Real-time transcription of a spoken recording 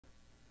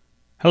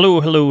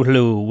Hello, hello,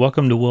 hello.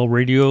 Welcome to Will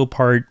Radio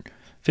Part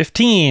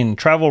 15,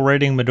 Travel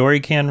Writing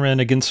midoriKanren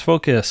Against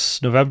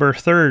Focus, November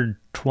 3rd,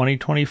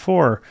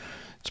 2024.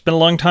 It's been a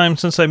long time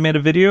since I made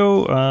a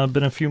video,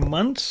 been a few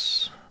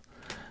months,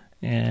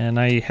 and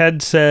I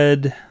had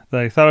said that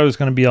I thought I was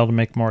going to be able to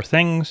make more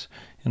things,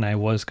 and I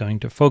was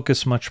going to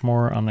focus much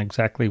more on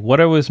exactly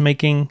what I was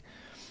making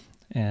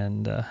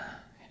and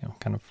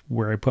kind of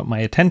where I put my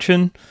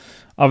attention.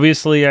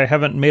 Obviously, I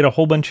haven't made a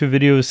whole bunch of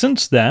videos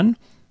since then,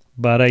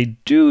 but I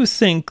do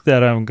think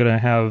that I'm going to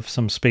have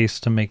some space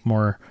to make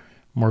more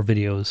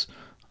videos.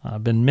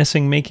 I've been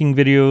missing making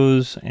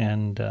videos,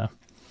 and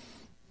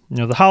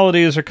the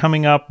holidays are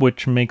coming up,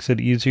 which makes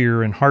it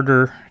easier and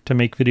harder to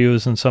make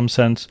videos in some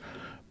sense.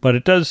 But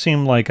it does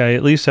seem like I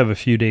at least have a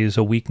few days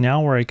a week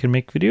now where I can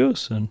make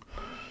videos, and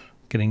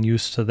getting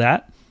used to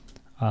that.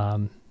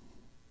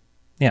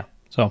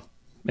 So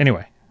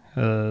anyway,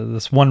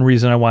 that's one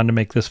reason I wanted to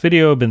make this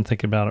video. I've been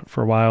thinking about it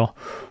for a while.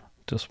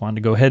 Just wanted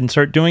to go ahead and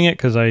start doing it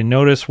because I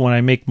notice when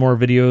I make more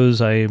videos,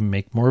 I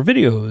make more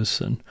videos.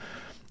 And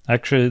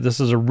actually, this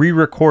is a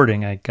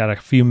re-recording. I got a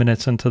few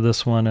minutes into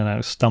this one and I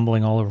was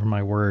stumbling all over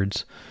my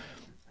words.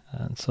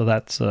 And so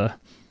that's, that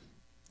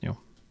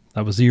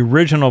was the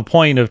original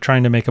point of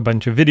trying to make a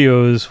bunch of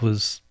videos,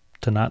 was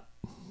to not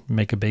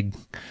make a big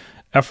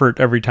effort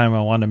every time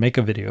I want to make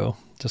a video.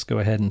 Just go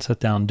ahead and sit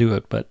down and do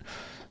it. But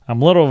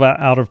I'm a little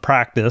out of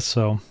practice,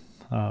 so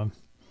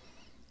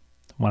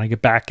when I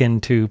get back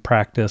into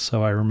practice,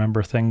 so I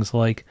remember things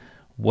like,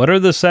 what are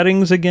the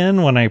settings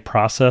again when I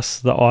process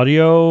the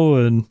audio,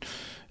 and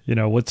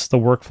what's the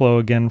workflow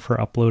again for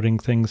uploading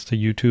things to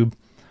YouTube.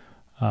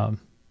 I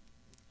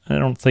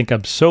don't think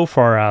I'm so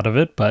far out of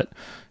it, but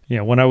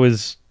when I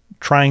was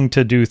trying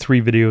to do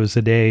 3 videos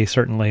a day,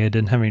 certainly I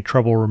didn't have any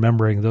trouble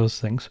remembering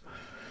those things.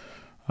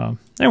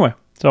 Anyway,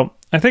 so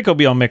I think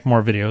I'll make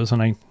more videos,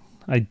 and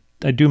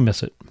I do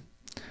miss it.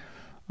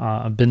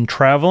 I've been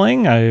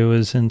traveling. I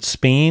was in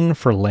Spain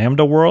for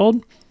Lambda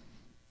World.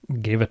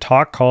 Gave a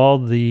talk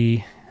called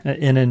An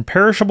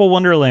Imperishable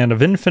Wonderland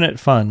of Infinite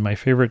Fun, my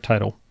favorite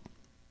title.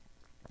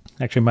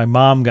 Actually, my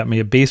mom got me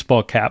a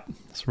baseball cap.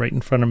 It's right in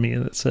front of me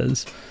that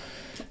says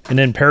An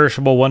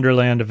Imperishable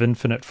Wonderland of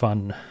Infinite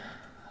Fun.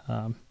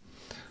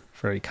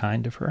 Very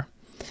kind of her.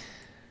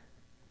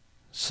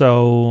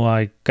 So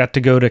I got to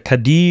go to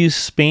Cadiz,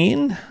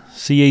 Spain,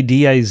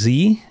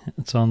 C-A-D-I-Z.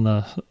 It's on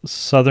the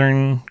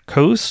southern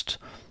coast,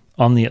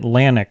 on the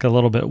Atlantic, a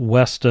little bit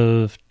west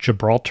of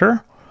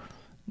Gibraltar.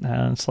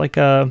 It's like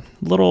a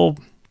little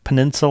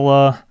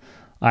peninsula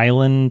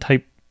island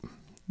type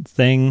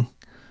thing,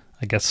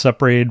 I guess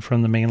separated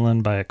from the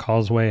mainland by a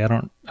causeway. I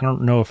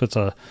don't know if it's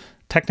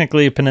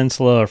technically a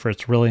peninsula or if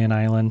it's really an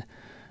island.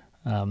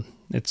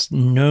 It's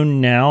known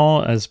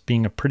now as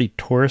being a pretty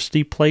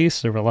touristy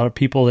place. There were a lot of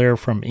people there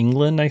from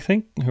England, I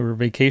think, who were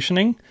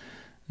vacationing.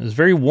 It was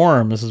very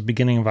warm. This is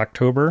beginning of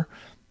October.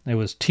 It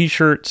was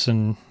t-shirts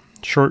and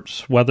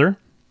shorts weather.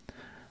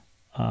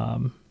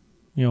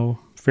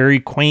 Very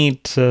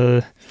quaint,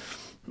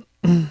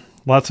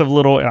 lots of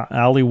little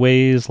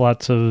alleyways,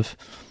 lots of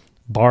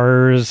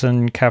bars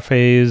and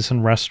cafes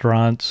and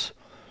restaurants,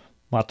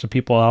 lots of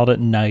people out at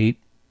night,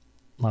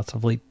 lots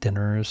of late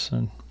dinners,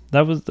 and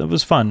that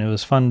was fun. It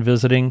was fun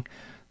visiting,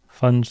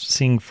 fun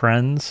seeing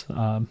friends.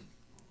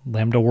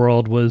 Lambda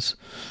World was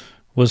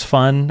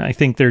fun. I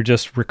think they're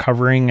just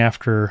recovering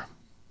after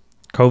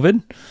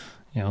COVID.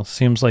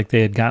 Seems like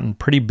they had gotten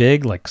pretty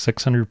big, like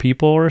 600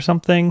 people or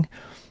something.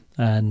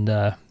 And,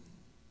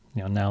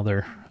 now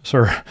they're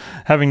sort of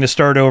having to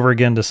start over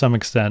again to some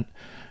extent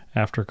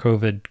after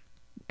COVID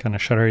kind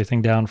of shut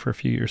everything down for a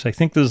few years. I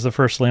think this is the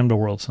first Lambda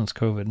World since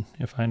COVID,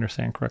 if I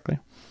understand correctly.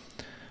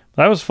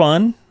 That was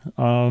fun.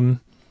 I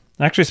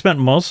actually spent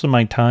most of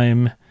my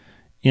time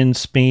in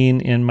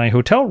Spain in my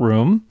hotel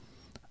room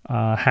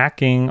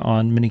hacking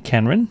on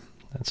midoriKanren.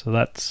 And so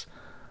that's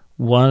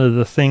one of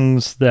the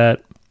things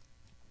that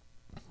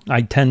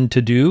I tend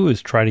to do,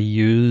 is try to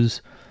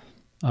use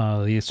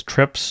these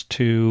trips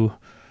to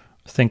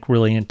think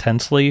really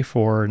intensely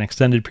for an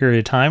extended period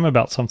of time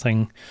about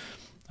something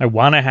I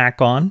want to hack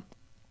on,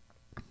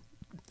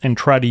 and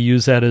try to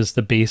use that as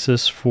the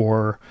basis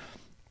for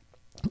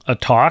a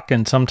talk.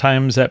 And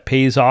sometimes that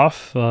pays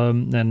off,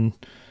 and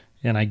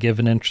I give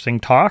an interesting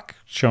talk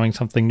showing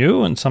something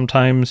new, and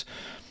sometimes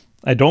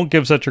I don't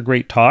give such a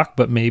great talk,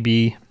 but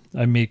maybe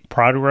I make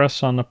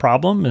progress on the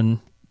problem. And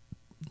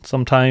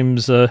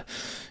sometimes I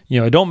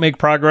don't make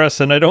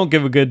progress and I don't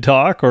give a good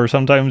talk, or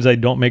sometimes I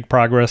don't make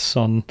progress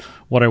on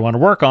what I want to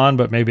work on,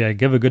 but maybe I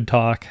give a good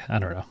talk. I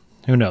don't know.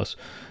 Who knows?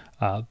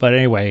 But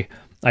anyway,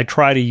 I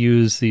try to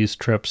use these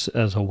trips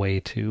as a way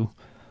to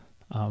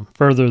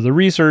further the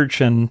research.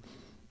 And,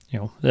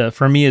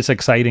 for me, it's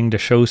exciting to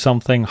show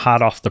something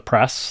hot off the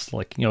press.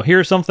 Like,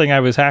 here's something I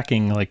was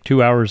hacking like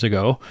 2 hours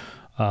ago.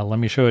 Let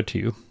me show it to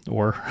you.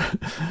 Or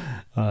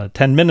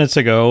 10 minutes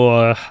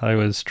ago, I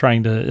was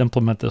trying to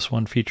implement this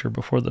one feature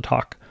before the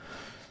talk.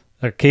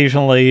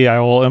 Occasionally, I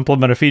will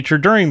implement a feature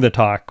during the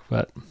talk,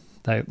 but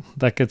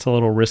that gets a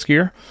little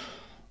riskier.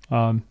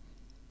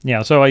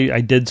 So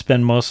I did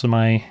spend most of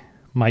my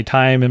my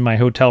time in my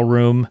hotel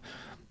room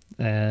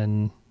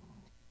and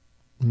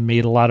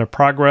made a lot of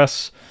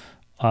progress.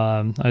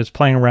 I was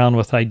playing around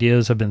with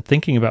ideas I've been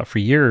thinking about for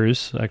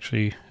years,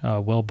 actually,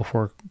 well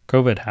before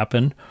COVID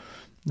happened.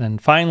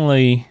 And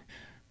finally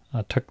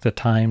took the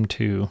time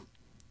to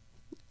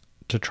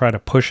try to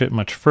push it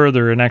much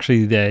further. And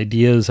actually the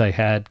ideas I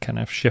had kind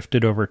of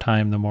shifted over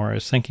time the more I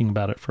was thinking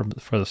about it for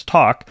this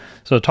talk.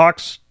 So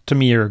talks to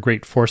me are a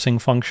great forcing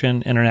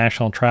function.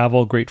 International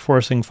travel, great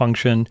forcing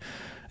function.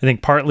 I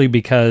think partly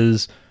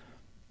because,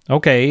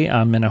 okay,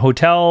 I'm in a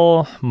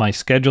hotel, my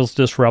schedule's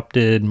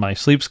disrupted, my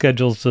sleep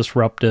schedule's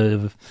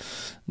disruptive.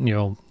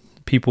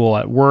 People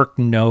at work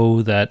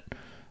know that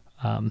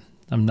I'm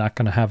not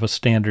going to have a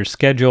standard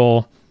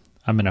schedule.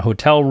 I'm in a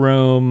hotel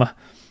room,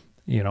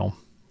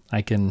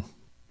 I can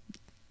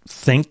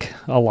think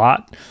a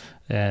lot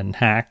and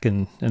hack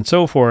and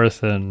so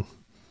forth. And,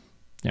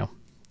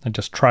 I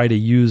just try to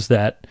use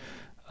that,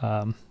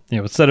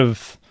 instead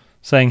of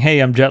saying, hey,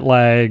 I'm jet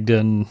lagged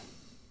and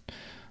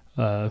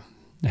how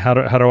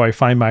do I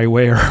find my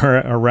way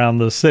around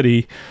the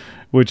city,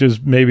 which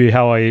is maybe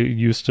how I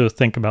used to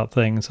think about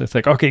things. I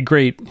think, okay,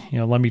 great.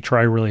 Let me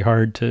try really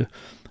hard to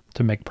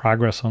make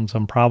progress on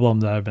some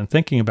problem that I've been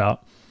thinking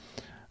about.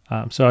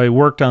 So I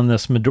worked on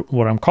this,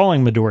 what I'm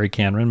calling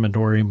midoriKanren,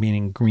 midori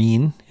meaning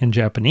green in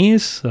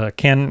Japanese.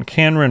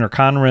 Kanren or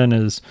Kanren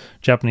is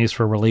Japanese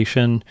for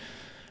relation.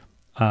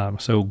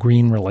 So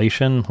green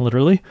relation,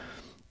 literally.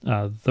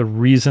 The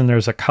reason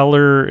there's a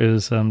color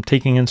is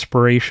taking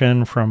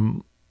inspiration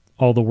from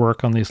all the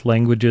work on these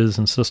languages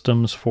and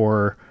systems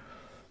for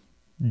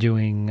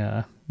doing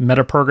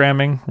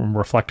metaprogramming from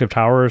reflective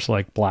towers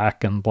like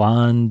black and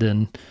blonde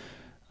and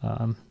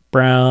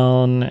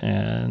brown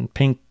and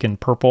pink and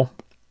purple,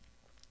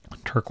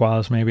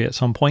 turquoise maybe at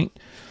some point.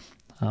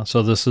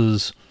 So this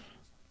is,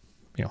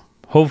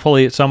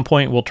 hopefully at some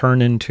point will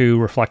turn into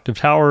reflective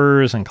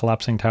towers and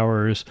collapsing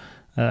towers.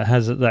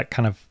 Has that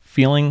kind of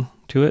feeling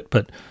to it.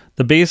 But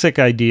the basic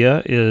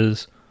idea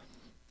is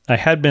I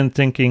had been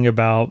thinking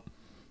about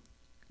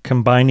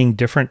combining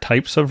different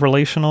types of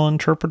relational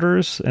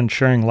interpreters and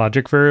sharing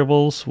logic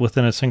variables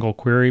within a single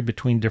query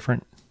between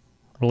different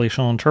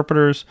relational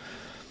interpreters.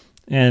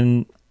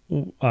 And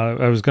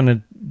I was going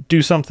to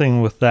do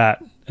something with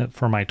that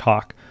for my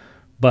talk.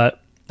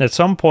 But at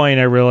some point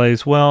I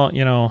realized, well,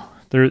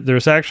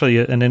 there's actually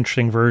an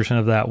interesting version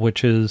of that,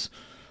 which is,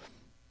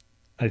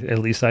 at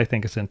least I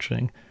think it's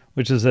interesting,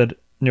 which is that,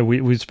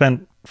 we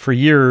spent for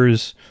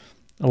years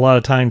a lot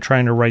of time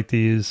trying to write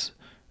these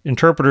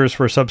interpreters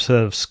for a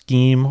subset of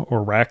scheme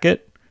or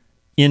racket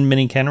in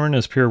midoriKanren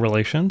as pure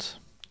relations.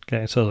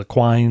 Okay, so the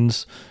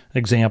Quines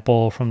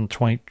example from the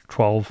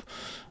 2012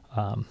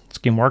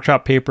 Scheme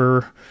Workshop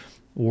paper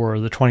or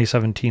the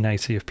 2017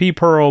 ICFP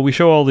Perl, we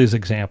show all these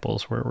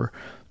examples where we're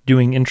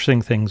doing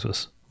interesting things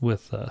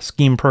with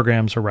scheme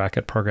programs or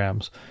racket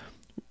programs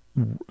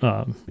in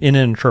an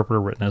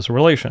interpreter written as a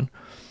relation.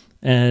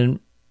 And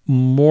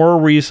more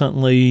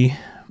recently,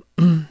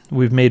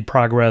 we've made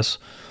progress,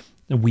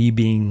 we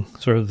being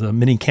sort of the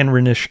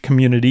midoriKanren-ish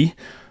community,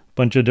 a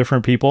bunch of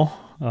different people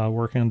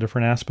working on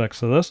different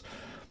aspects of this,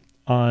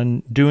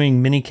 on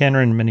doing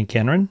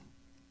midoriKanren.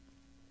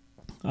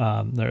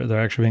 There have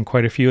actually been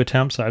quite a few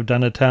attempts. I've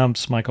done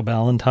attempts, Michael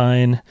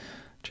Ballantyne,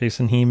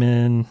 Jason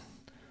Heeman,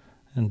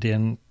 and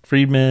Dan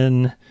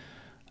Friedman.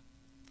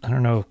 I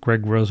don't know if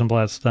Greg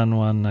Rosenblatt's done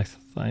one.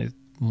 I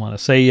want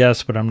to say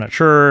yes, but I'm not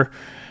sure.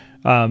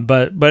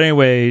 But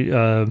anyway,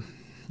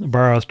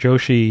 Bharath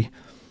Joshi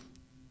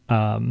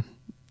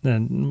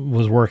and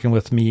was working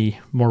with me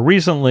more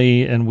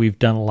recently, and we've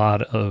done a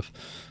lot of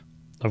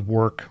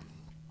work.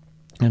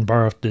 And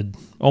Bharath did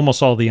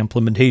almost all the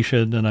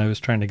implementation, and I was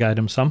trying to guide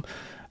him some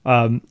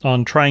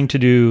on trying to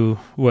do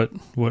what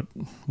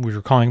we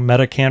were calling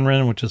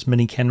midoriKanren, which is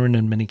midoriKanren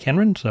and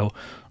midoriKanren. So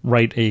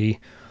write a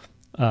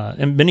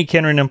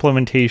midoriKanren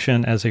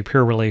implementation as a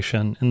pure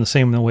relation in the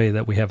same way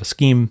that we have a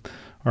scheme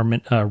or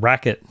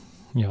racket,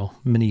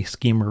 mini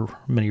scheme or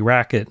mini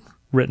racket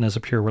written as a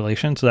pure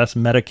relation. So that's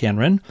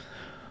midoriKanren.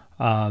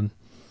 And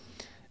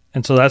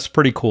so that's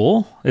pretty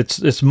cool.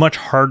 It's much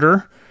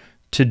harder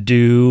to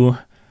do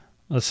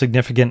a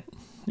significant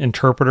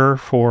interpreter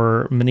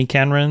for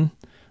midoriKanren.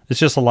 It's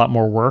just a lot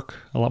more work,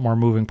 a lot more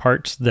moving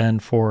parts than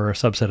for a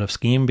subset of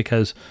scheme,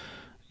 because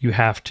you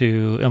have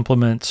to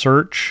implement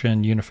search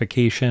and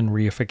unification,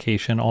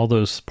 reification, all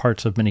those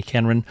parts of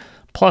midoriKanren.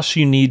 Plus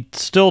you need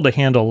still to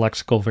handle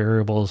lexical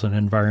variables and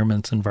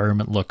environments,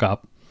 environment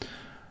lookup,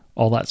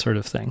 all that sort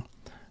of thing.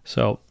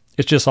 So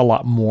it's just a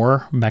lot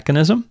more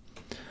mechanism.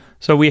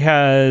 So we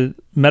had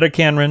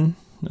midoriKanren,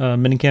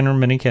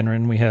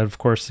 midoriKanren. We had, of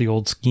course, the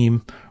old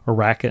scheme or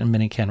racket and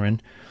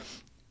midoriKanren.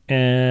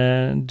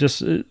 And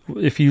just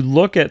if you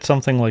look at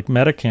something like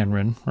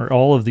midoriKanren or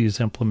all of these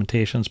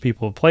implementations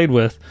people have played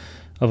with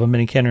of a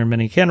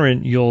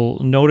midoriKanren, you'll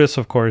notice,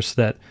 of course,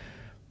 that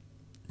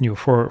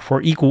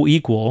for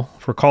equal,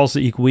 for calls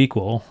to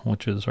equal,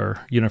 which is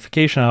our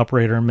unification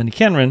operator in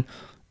midoriKanren,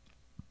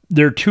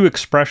 there are two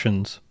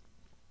expressions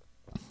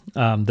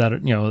that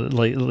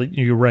like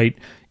you write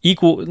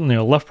equal,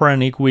 left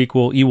paren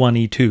equal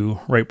E1,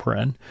 E2, right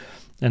paren.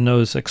 And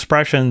those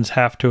expressions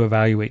have to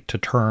evaluate to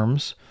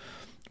terms,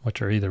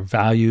 which are either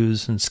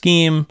values in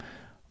scheme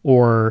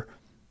or,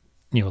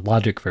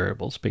 logic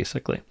variables,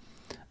 basically.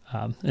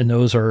 And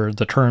those are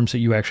the terms that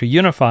you actually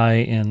unify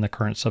in the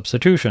current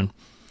substitution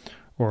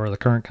or the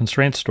current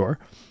constraint store.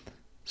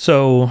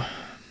 So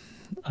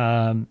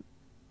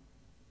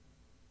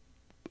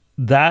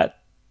that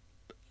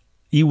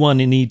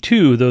E1 and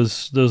E2,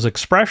 those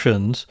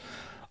expressions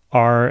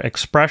are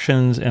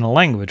expressions in a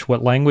language.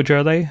 What language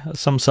are they?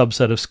 Some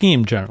subset of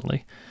scheme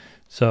generally.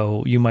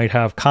 So you might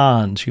have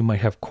cons, you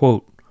might have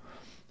quote,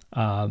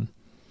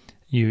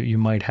 you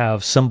might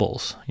have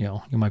symbols,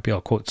 you might be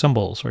able to quote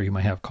symbols, or you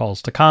might have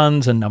calls to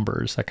cons and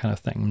numbers, that kind of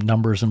thing,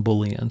 numbers and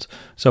booleans.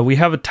 So we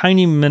have a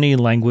tiny mini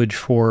language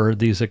for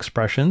these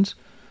expressions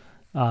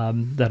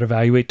that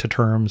evaluate to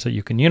terms that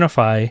you can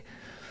unify.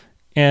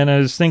 And I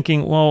was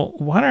thinking, well,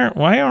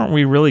 why aren't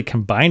we really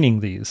combining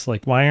these?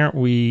 Like, why aren't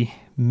we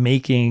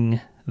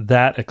making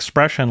that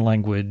expression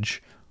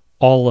language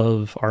all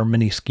of our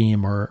mini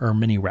scheme or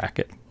mini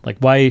racket? Like,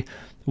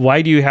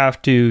 why do you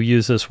have to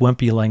use this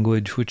wimpy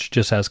language which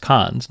just has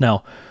cons?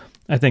 Now,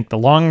 I think the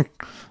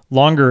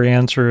longer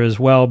answer is,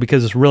 well,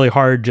 because it's really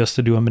hard just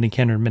to do a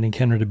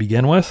midoriKanren to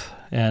begin with,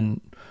 and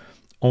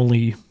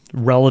only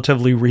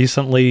relatively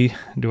recently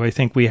do I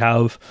think we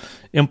have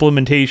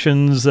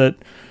implementations that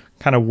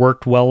kind of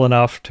worked well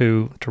enough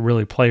to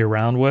really play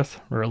around with,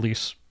 or at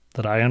least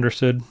that I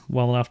understood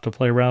well enough to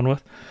play around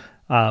with.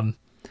 And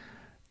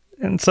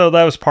so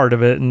that was part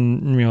of it.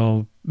 And,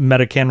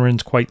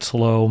 midoriKanren's quite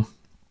slow.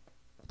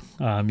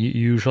 You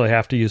usually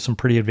have to use some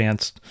pretty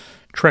advanced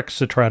tricks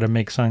to try to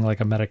make something like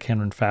a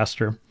midoriKanren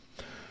faster.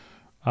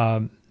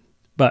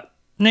 But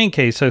in any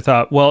case, I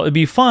thought, well, it'd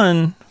be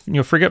fun,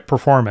 forget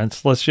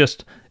performance. Let's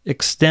just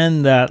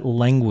extend that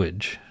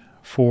language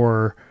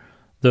for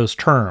those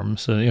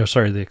terms,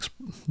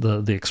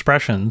 the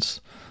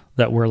expressions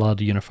that we're allowed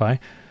to unify.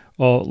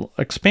 Well,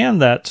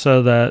 expand that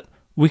so that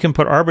we can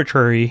put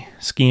arbitrary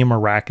scheme or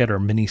racket or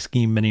mini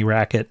scheme, mini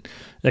racket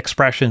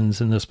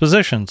expressions in those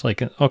positions.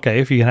 Like, okay,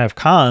 if you can have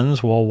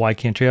cons, well, why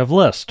can't you have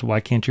list? Why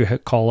can't you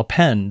call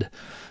append?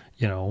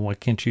 Why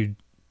can't you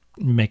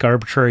make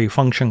arbitrary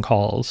function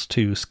calls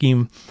to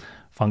scheme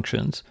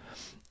functions?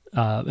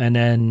 And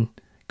then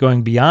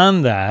going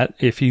beyond that,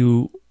 if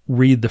you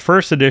read the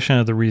first edition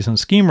of the Reason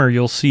Schemer,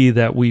 you'll see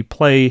that we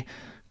play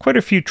quite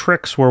a few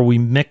tricks where we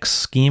mix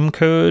scheme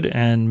code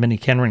and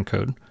midoriKanren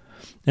code.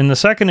 In the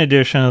second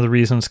edition of the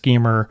Reason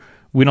Schemer,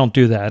 we don't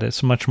do that.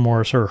 It's much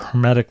more sort of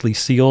hermetically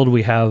sealed.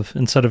 We have,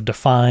 instead of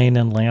define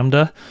and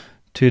Lambda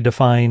to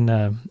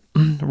define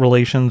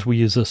relations, we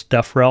use this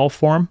defrel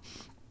form.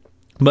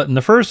 But in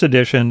the first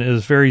edition, it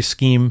is very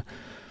scheme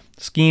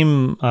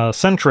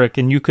centric,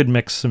 and you could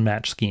mix and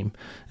match scheme.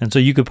 And so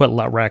you could put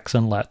letrex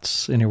and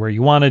lets anywhere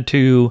you wanted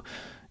to.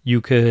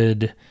 You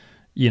could,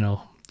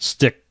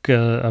 stick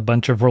a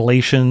bunch of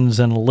relations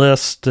in a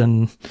list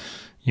and,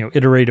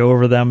 iterate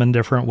over them in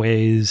different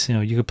ways.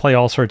 You could play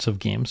all sorts of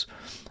games.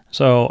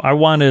 So I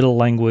wanted a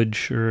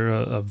language or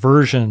a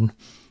version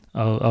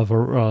of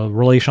a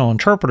relational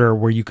interpreter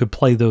where you could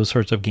play those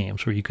sorts of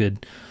games, where you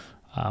could,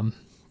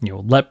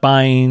 let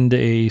bind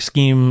a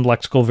scheme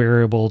lexical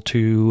variable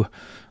to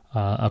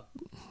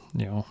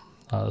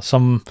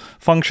some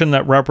function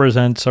that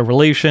represents a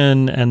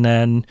relation, and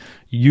then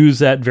use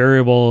that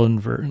variable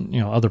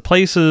in other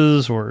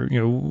places, or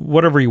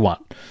whatever you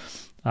want.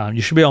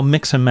 You should be able to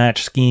mix and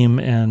match scheme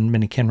and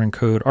midoriKanren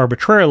code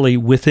arbitrarily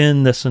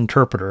within this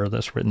interpreter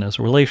that's written as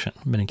a relation,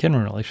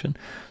 midoriKanren relation.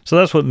 So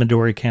that's what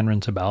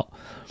midoriKanren's about.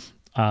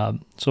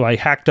 So I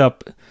hacked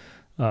up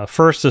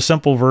first a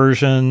simple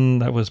version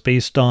that was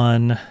based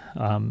on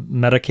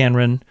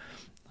midoriKanren.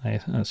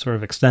 I sort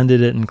of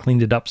extended it and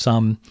cleaned it up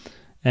some,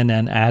 and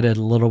then added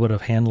a little bit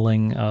of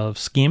handling of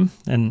scheme.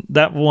 And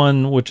that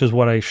one, which is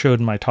what I showed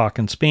in my talk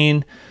in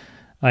Spain,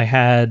 I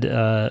had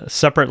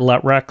separate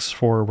letrex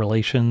for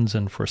relations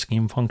and for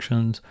scheme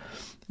functions.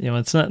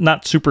 It's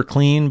not super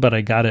clean, but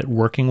I got it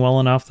working well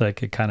enough that I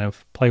could kind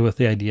of play with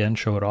the idea and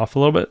show it off a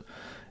little bit.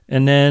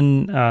 And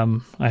then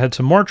I had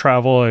some more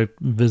travel. I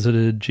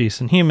visited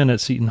Jason Heeman at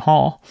Seton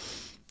Hall,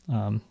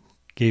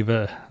 gave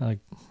a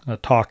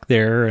talk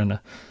there and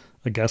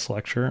a guest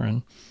lecture,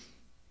 and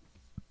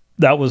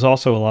that was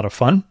also a lot of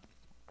fun.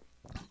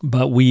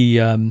 But we,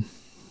 during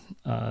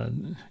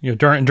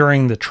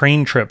the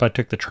train trip, I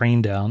took the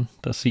train down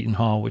to Seton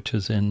Hall, which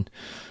is in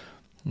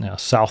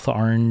South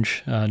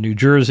Orange, New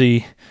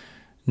Jersey,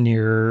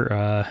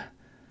 near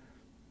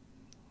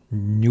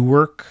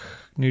Newark,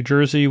 New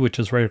Jersey, which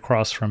is right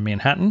across from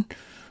Manhattan.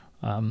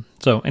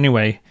 So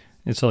anyway,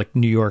 it's like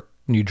New York,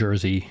 New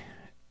Jersey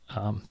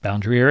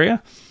boundary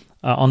area.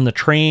 On the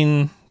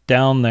train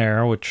down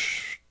there,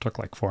 which took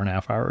like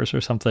 4.5 hours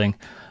or something,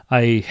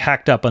 I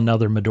hacked up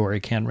another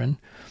midoriKanren,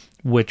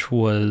 which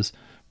was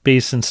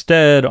based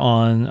instead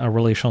on a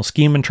relational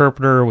scheme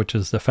interpreter, which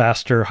is the full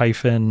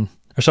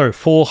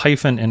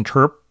hyphen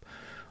interp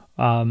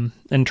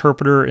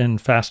interpreter in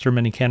faster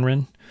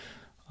midoriKanren.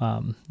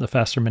 the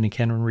faster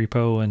midoriKanren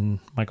repo and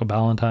Michael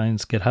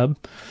Ballantyne's GitHub.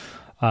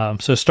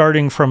 So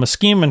starting from a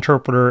scheme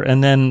interpreter,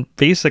 and then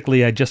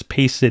basically I just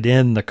pasted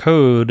in the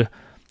code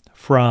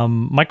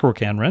from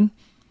midoriKanren,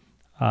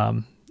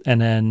 and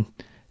then,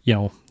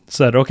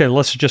 said, okay,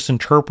 let's just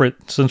interpret,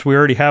 since we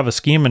already have a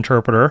scheme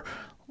interpreter,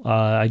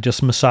 I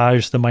just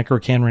massaged the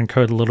midoriKanren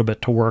code a little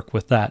bit to work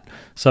with that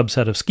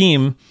subset of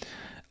scheme.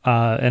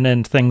 And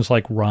then things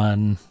like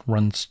run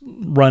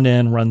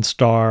in, run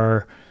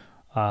star,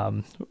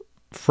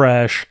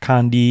 fresh,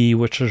 condi,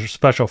 which are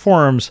special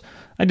forms,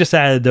 I just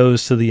added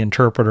those to the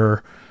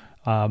interpreter.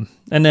 And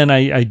then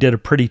I did a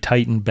pretty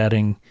tight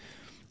embedding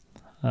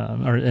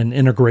or an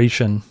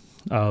integration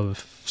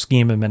of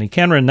scheme and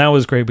midoriKanren. That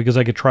was great because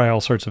I could try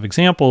all sorts of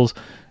examples.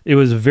 It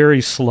was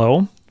very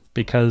slow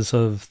because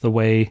of the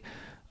way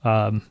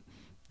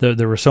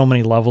there were so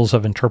many levels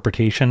of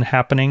interpretation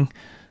happening.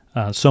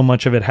 So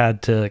much of it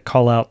had to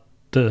call out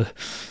to,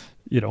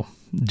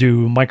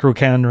 do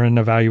midoriKanren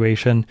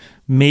evaluation.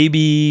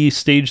 Maybe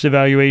staged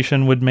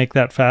evaluation would make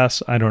that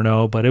fast. I don't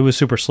know, but it was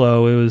super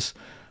slow.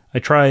 I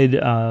tried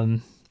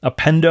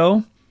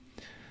appendo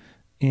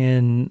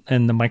in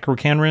the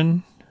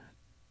midoriKanren,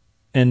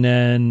 and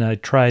then I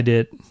tried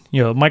it,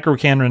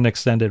 midoriKanren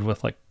extended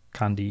with like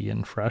condi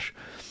and fresh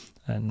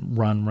and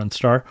run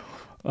star.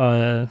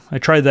 I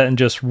tried that in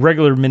just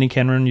regular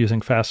midoriKanren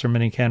using faster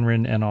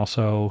midoriKanren, and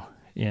also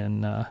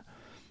in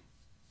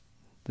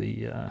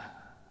the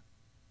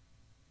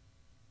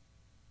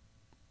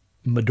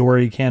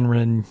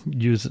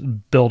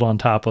midoriKanren build on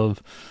top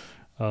of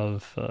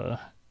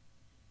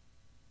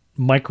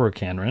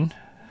midoriKanren.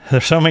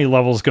 There's so many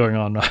levels going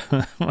on.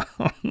 I'm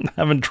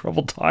having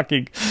trouble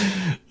talking.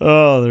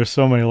 Oh, there's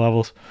so many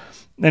levels.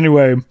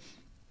 Anyway,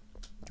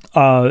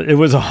 it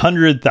was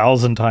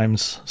 100,000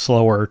 times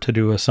slower to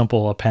do a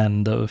simple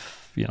append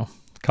of,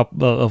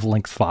 of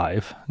length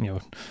 5,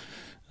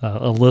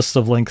 a list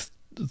of length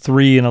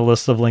 3 and a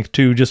list of length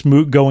 2, just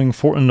going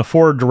in the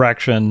forward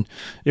direction.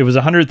 It was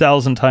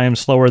 100,000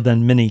 times slower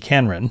than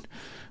midoriKanren.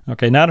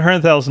 Okay, not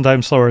 100,000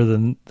 times slower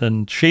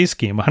than Shea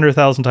scheme,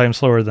 100,000 times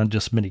slower than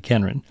just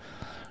midoriKanren.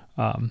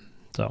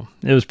 So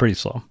it was pretty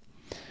slow.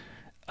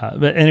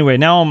 But anyway,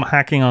 now I'm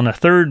hacking on a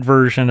third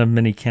version of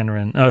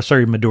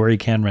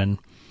midoriKanren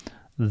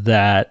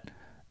that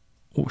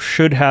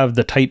should have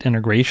the tight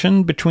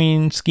integration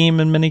between scheme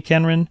and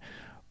midoriKanren,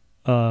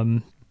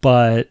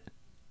 but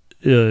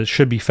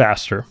should be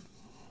faster.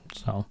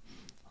 So,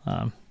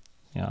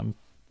 I'm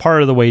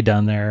part of the way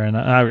done there, and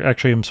I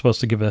actually am supposed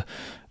to give a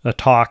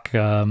talk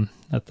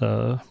at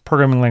the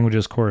programming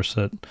languages course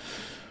at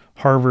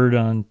Harvard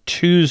on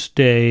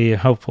Tuesday.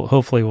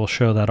 Hopefully we'll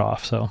show that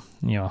off. So,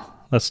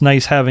 that's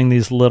nice having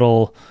these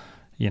little,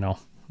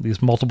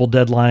 these multiple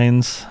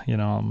deadlines.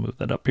 I'll move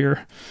that up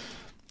here.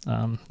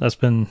 That's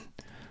been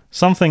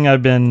something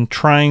I've been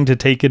trying to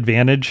take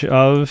advantage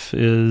of.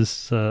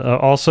 Is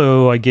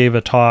also I gave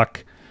a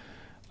talk,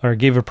 or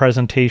gave a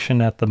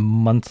presentation at the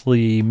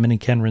monthly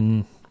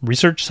midoriKanren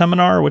research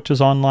seminar, which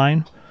is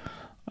online,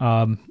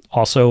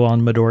 also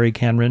on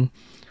midoriKanren.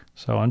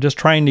 So I'm just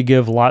trying to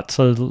give lots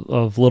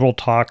of little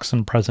talks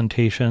and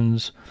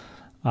presentations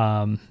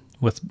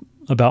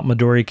about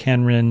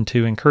midoriKanren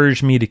to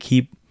encourage me to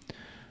keep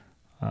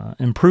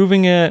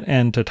improving it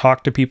and to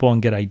talk to people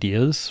and get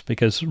ideas.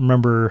 Because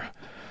remember,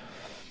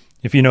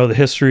 if you know the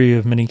history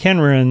of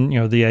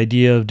midoriKanren, the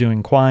idea of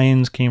doing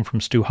quines came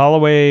from Stu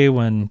Holloway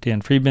when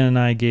Dan Friedman and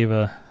I gave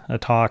a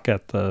talk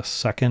at the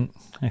second,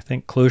 I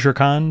think, Closure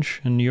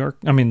Conj in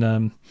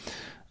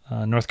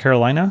North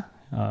Carolina.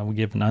 We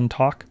gave an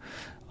untalk.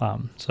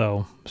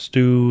 So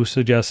Stu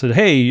suggested,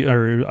 hey,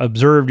 or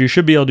observed you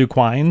should be able to do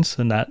quines,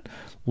 and that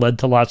led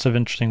to lots of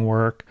interesting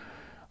work.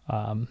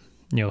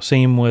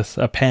 Same with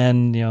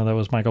append, that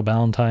was Michael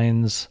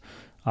Ballantyne's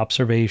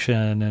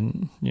observation,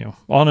 and,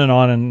 on and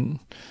on. And,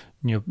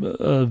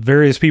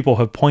 various people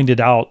have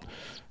pointed out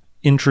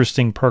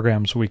interesting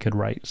programs we could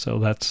write. So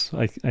that's,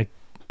 I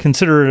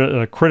consider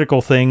it a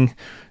critical thing,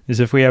 is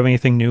if we have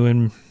anything new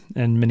in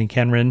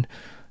midoriKanren,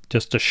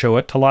 just to show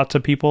it to lots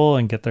of people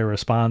and get their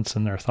response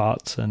and their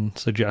thoughts and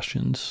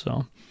suggestions.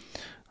 So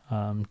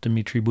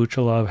Dmitry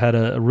Buchalov had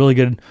a really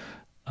good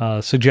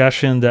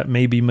suggestion that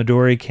maybe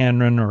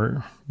midoriKanren,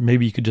 or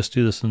maybe you could just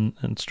do this in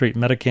straight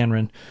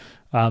midoriKanren.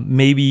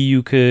 Maybe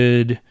you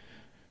could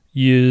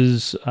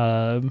use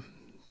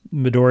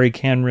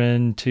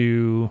midoriKanren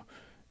to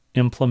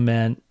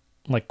implement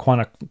like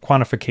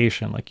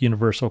quantification, like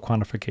universal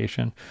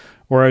quantification.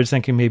 Or I was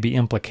thinking maybe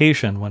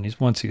implication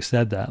once he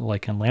said that,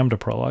 like in Lambda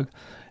prolog.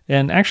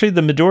 And actually the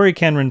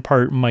midoriKanren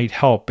part might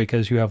help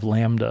because you have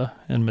Lambda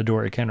in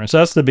midoriKanren. So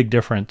that's the big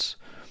difference,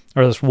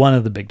 or that's one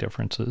of the big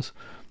differences.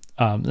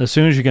 As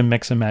soon as you can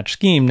mix and match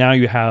scheme, now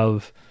you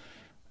have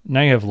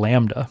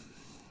Lambda.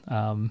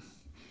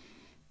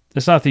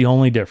 It's not the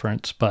only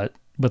difference, but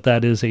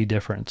that is a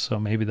difference. So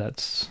maybe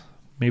that's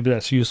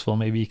useful.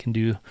 Maybe you can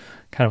do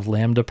kind of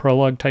Lambda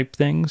prolog type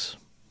things.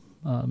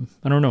 I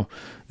don't know.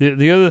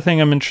 The other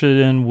thing I'm interested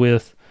in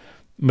with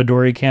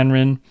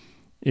midoriKanren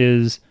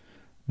is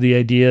the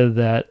idea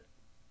that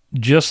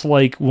just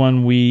like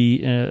when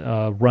we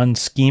run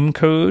scheme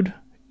code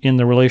in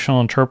the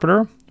relational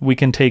interpreter, we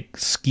can take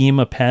scheme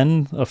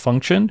append, a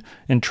function,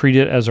 and treat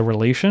it as a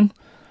relation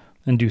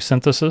and do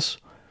synthesis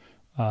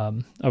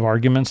of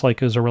arguments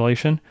like as a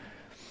relation.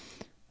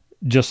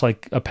 Just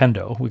like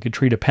appendo, we could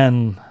treat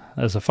append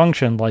as a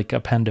function like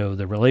appendo,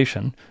 the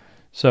relation.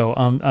 So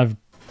I'm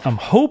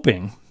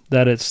hoping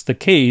that it's the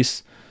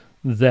case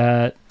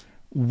that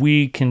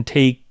we can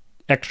take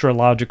extra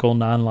logical,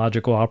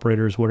 non-logical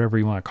operators, whatever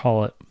you want to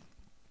call it,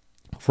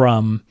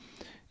 from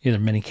either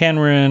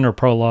midoriKanren or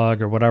Prolog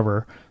or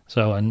whatever.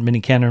 So in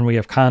midoriKanren, we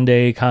have conde,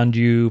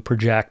 conju,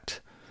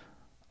 project,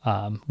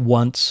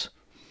 once.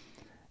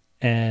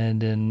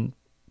 And in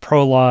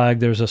Prolog,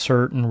 there's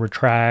assert and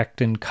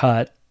retract and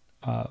cut,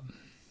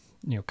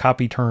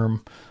 copy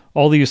term,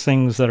 all these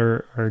things that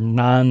are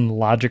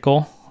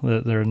non-logical.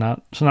 They're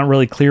not, it's not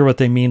really clear what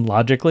they mean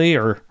logically,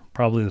 or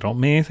probably they don't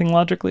mean anything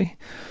logically.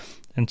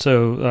 And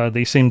so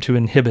they seem to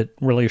inhibit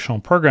relational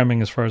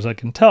programming as far as I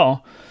can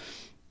tell.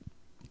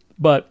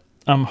 But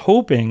I'm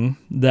hoping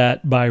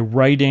that by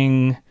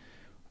writing,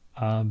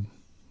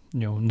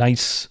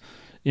 nice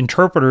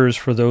interpreters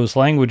for those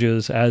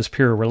languages as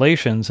pure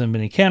relations in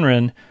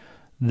midoriKanren,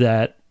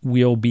 that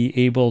we'll be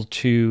able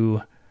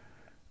to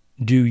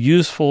do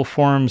useful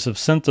forms of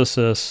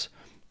synthesis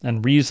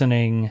and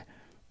reasoning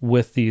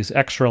with these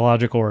extra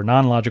logical or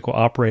non-logical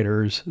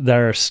operators that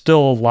are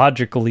still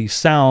logically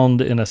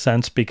sound in a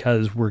sense,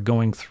 because we're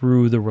going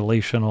through the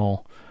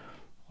relational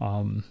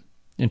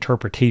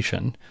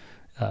interpretation.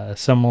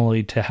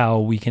 Similarly to how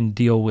we can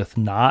deal with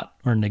not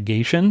or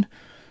negation.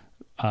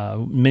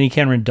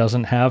 midoriKanren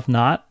doesn't have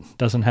not,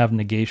 doesn't have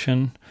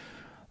negation.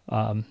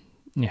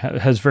 It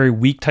has very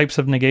weak types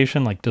of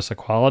negation like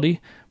disequality,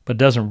 but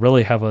doesn't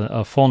really have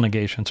a full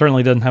negation.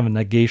 Certainly doesn't have a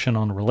negation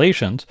on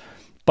relations.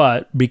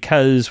 But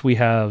because we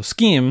have a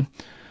scheme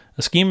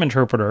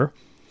interpreter,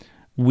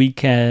 we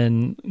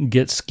can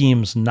get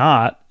schemes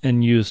not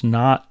and use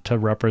not to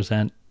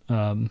represent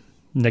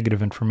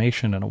negative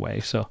information in a way.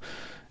 So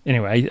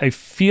anyway, I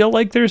feel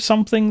like there's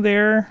something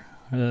there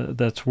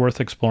that's worth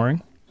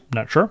exploring.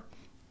 Not sure.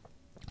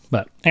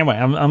 But anyway,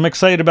 I'm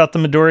excited about the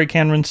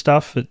midoriKanren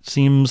stuff. It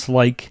seems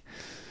like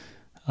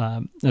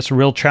it's a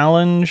real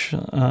challenge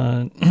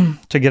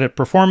to get it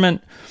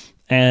performant,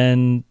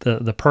 and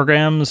the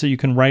programs that you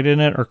can write in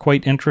it are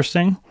quite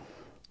interesting.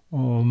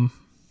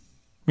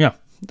 Yeah,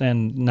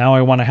 and now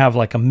I want to have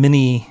like a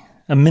mini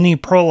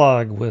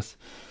Prolog with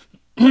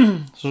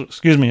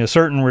a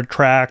certain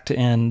retract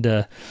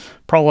and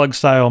Prolog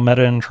style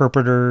meta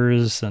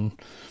interpreters and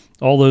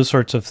all those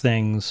sorts of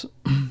things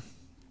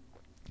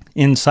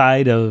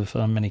inside of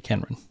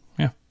midoriKanren.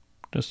 Yeah,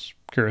 just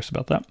curious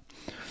about that.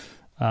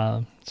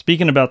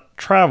 Speaking about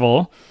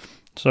travel,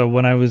 so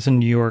when I was in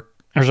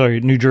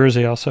New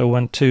Jersey, I also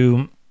went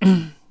to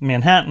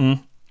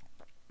Manhattan,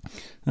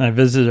 and I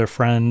visited a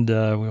friend.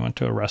 We went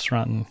to a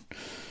restaurant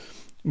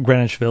in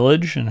Greenwich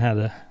Village and had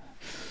a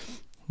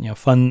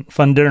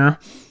fun dinner.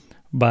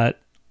 But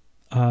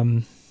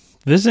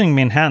visiting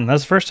Manhattan,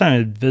 that's the first time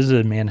I'd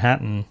visited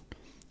Manhattan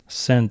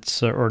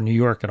since, or New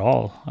York at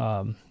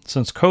all,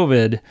 since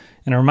COVID.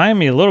 And it reminded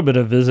me a little bit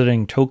of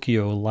visiting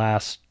Tokyo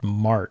last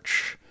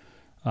March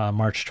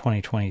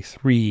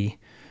 2023,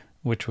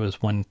 which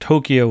was when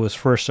Tokyo was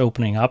first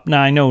opening up.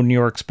 Now, I know New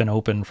York's been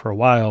open for a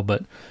while,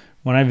 but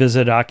when I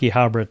visited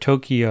Akihabara,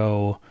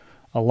 Tokyo,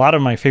 a lot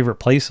of my favorite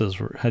places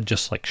had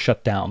just like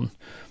shut down.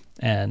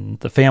 And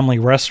the family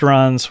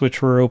restaurants,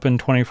 which were open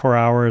 24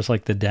 hours,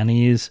 like the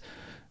Denny's,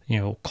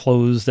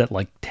 closed at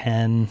like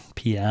 10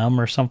 p.m.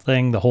 or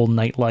something. The whole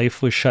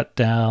nightlife was shut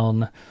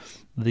down.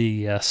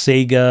 The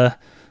Sega,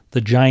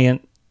 the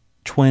giant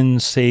twin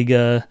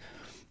Sega,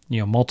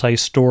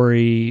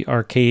 multi-story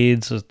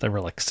arcades, they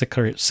were like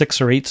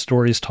six or eight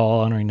stories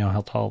tall. I don't even know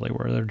how tall they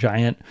were. They're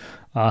giant.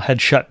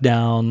 Had shut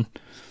down.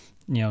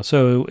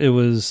 So it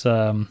was,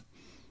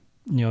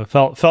 it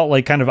felt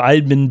like kind of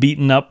I'd been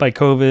beaten up by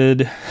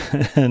COVID,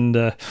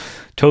 and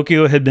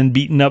Tokyo had been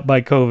beaten up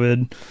by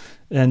COVID,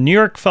 and New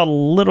York felt a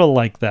little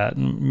like that.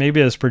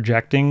 Maybe I was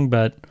projecting,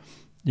 but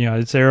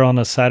it's there on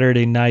a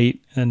Saturday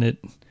night, and it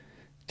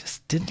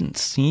just didn't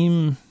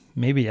seem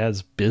maybe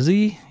as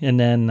busy. And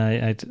then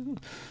I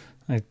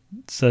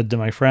said to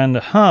my friend,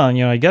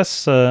 I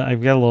guess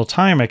I've got a little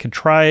time. I could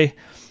try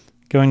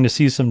going to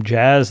see some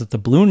jazz at the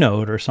Blue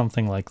Note or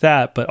something like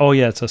that. But, oh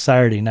yeah, it's a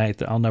Saturday night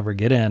that I'll never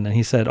get in. And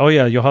he said, oh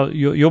yeah,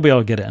 you'll be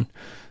able to get in.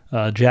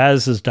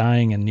 Jazz is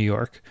dying in New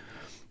York.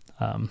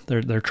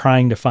 They're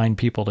trying to find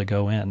people to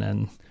go in.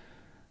 And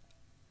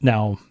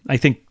now I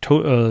think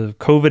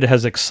COVID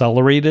has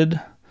accelerated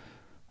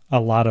a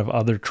lot of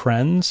other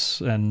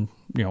trends. And,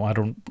 I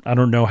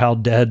don't know how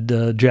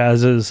dead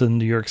jazz is in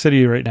New York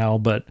City right now,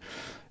 but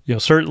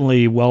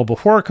certainly well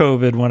before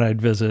COVID, when I'd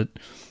visit,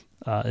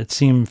 it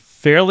seemed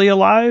fairly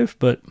alive.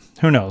 But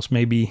who knows?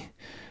 Maybe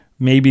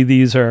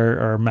these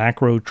are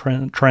macro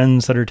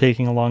trends that are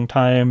taking a long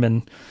time,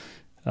 and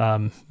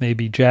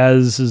maybe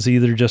jazz is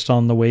either just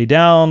on the way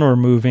down or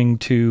moving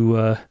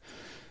to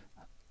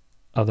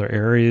other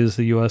areas,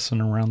 the U.S.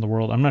 and around the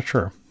world. I'm not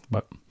sure,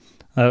 but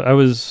I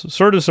was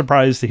sort of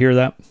surprised to hear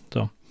that.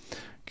 So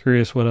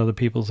curious what other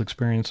people's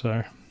experiences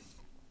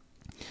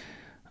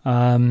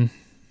are.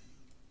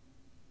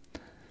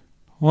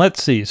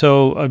 Let's see.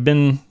 So I've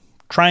been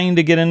trying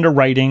to get into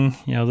writing.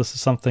 You know, this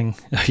is something,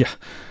 yeah.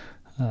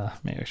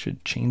 Maybe I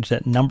should change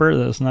that number.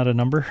 That's not a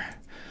number.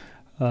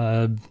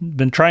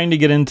 Been trying to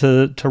get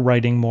into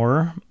writing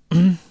more.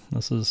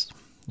 This is,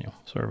 you know,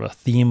 sort of a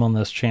theme on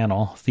this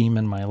channel, theme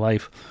in my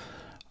life.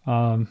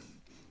 You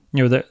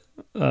know,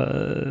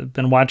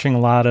 been watching a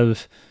lot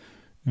of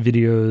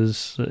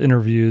videos,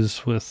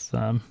 interviews with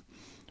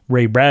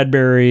Ray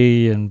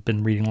Bradbury, and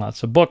been reading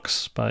lots of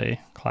books by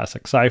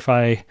classic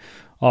sci-fi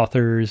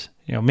authors.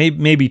 You know,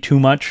 maybe too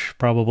much,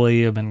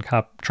 probably. I've been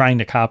trying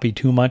to copy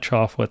too much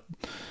off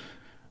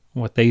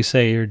what they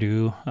say or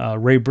do.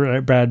 Ray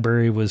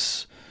Bradbury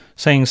was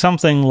saying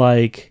something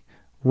like,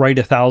 write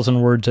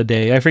 1,000 words a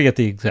day. I forget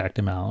the exact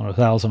amount,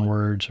 1,000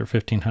 words or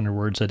 1,500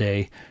 words a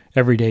day,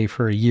 every day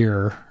for a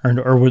year,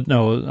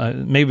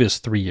 maybe it's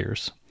 3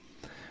 years.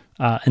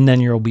 And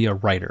then you'll be a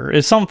writer.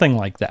 It's something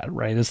like that,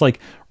 right? It's like,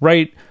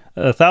 write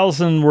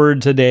 1,000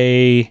 words a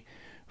day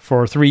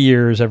for 3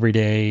 years every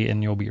day,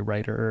 and you'll be a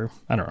writer.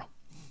 I don't know.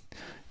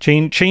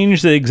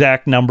 Change the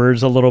exact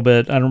numbers a little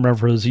bit. I don't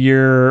remember if it was a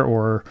year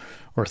or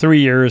 3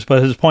 years,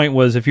 but his point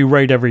was, if you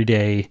write every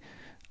day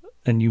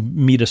and you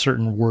meet a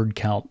certain word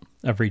count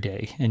every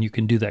day, and you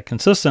can do that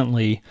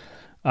consistently,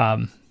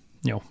 you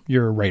know,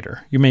 you're a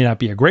writer. You may not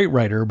be a great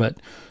writer, but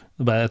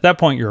at that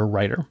point you're a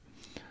writer.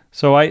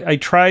 So I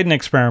tried an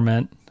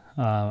experiment.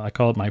 I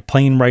call it my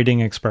plain writing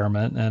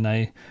experiment. And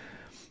I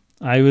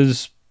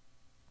was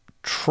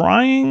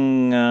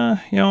trying,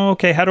 you know,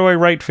 okay, how do I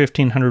write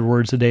 1,500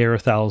 words a day, or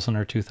 1,000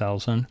 or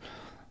 2,000?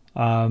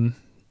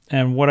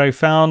 And what I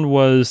found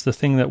was the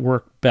thing that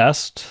worked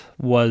best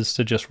was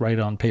to just write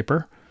on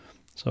paper.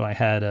 So I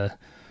had a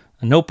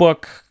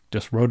notebook,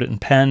 just wrote it in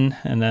pen,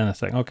 and then I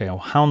think, okay, well,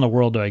 how in the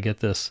world do I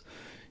get this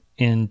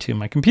into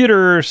my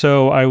computer?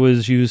 So I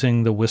was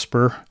using the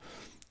Whisper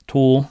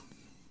tool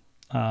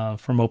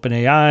from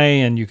OpenAI,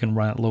 and you can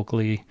run it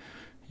locally,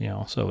 you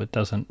know, so it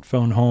doesn't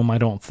phone home, I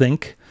don't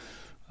think.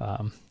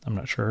 I'm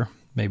not sure.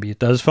 Maybe it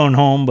does phone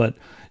home, but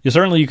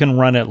you can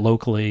run it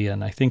locally,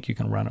 and I think you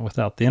can run it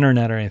without the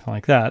internet or anything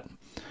like that.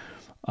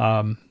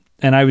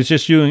 And I was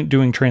just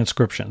doing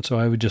transcription, so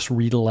I would just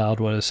read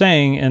aloud what I was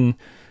saying, and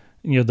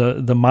you know,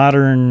 the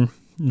modern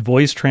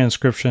voice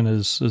transcription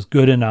is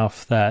good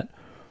enough that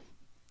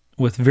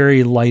with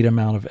very light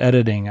amount of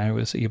editing, I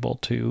was able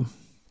to,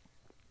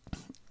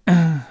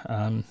 you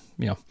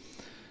know,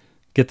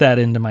 get that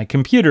into my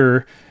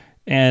computer.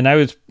 And I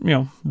was, you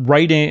know,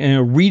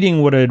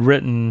 reading what I had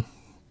written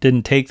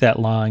didn't take that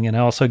long, and it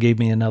also gave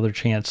me another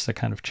chance to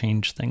kind of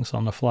change things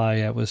on the fly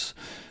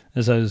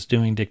as I was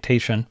doing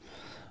dictation.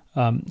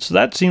 So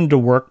that seemed to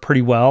work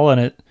pretty well,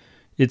 and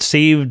it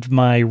saved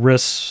my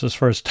wrists as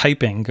far as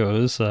typing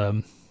goes.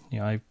 You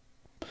know, I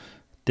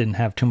didn't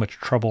have too much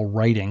trouble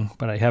writing,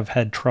 but I have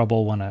had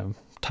trouble when I'm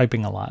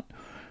typing a lot.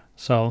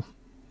 So,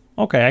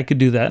 okay, I could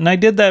do that. And I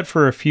did that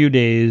for a few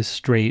days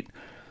straight,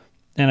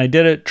 and I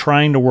did it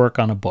trying to work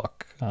on a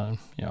book.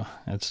 You know,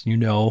 as you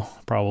know,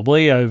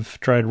 probably, I've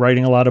tried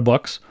writing a lot of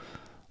books.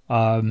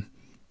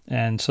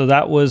 And so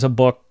that was a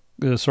book,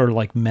 sort of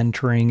like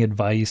mentoring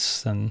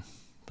advice and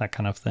that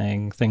kind of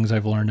thing, things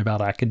I've learned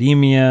about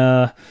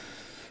academia,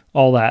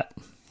 all that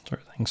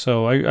sort of thing.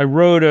 So I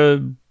wrote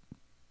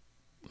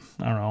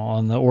I don't know,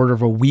 on the order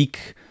of a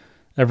week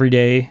every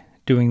day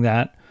doing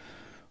that.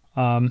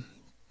 And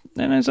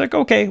I was like,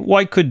 okay, well,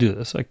 I could do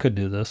this. I could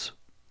do this.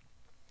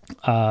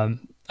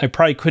 I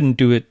probably couldn't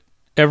do it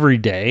every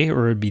day,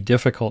 or it'd be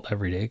difficult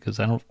every day, because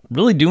I don't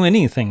really do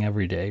anything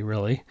every day,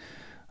 really.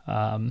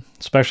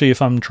 Especially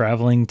if I'm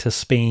traveling to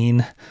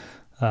Spain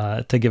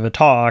to give a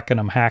talk and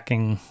I'm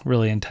hacking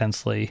really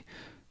intensely,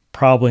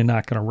 probably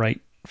not going to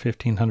write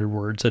 1,500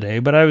 words a day,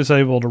 but I was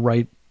able to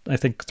write, I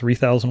think,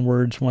 3,000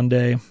 words one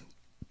day.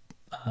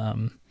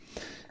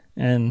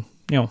 And,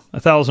 you know,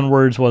 1,000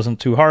 words wasn't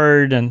too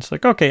hard, and it's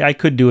like, okay, I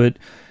could do it.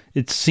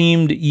 It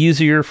seemed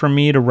easier for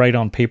me to write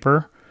on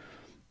paper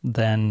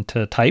than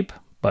to type,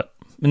 but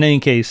in any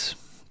case,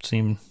 it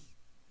seemed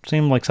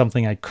like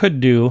something I could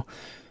do.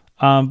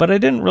 But I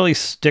didn't really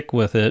stick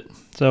with it.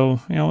 So,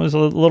 you know, it was a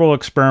little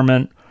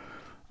experiment.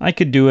 I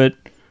could do it.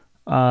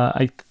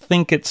 I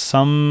think at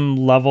some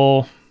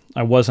level,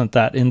 I wasn't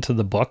that into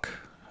the book.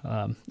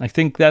 I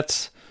think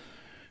that's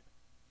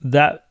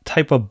that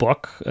type of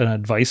book, an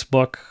advice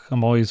book,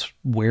 I'm always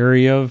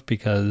wary of,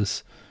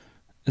 because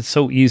it's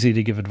so easy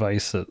to give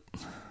advice that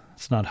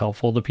it's not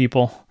helpful to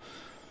people.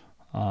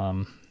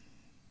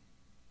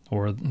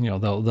 Or, you know,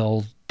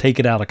 they'll take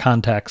it out of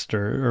context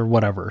or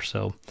whatever.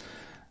 So,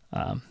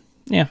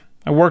 yeah,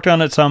 I worked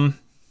on it some.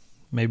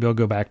 Maybe I'll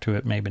go back to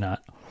it, maybe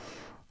not.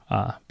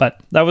 But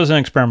that was an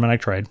experiment I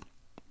tried.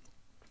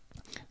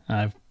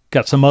 I've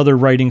got some other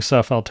writing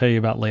stuff I'll tell you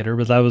about later,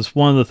 but that was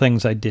one of the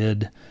things I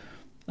did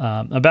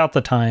about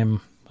the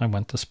time I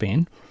went to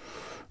Spain.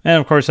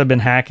 And of course, I've been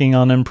hacking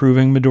on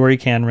improving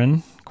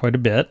midoriKanren quite a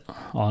bit,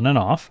 on and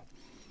off.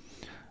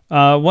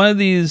 One of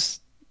these,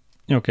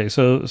 Okay,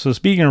 so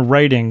speaking of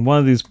writing, one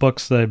of these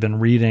books that I've been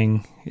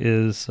reading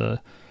is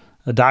a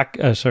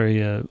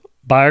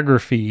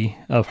biography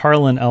of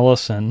Harlan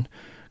Ellison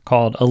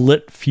called A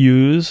Lit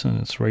Fuse,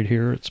 and it's right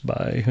here. It's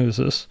by, who's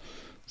this?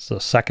 It's the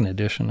second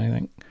edition, I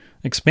think.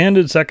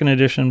 Expanded second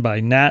edition by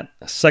Nat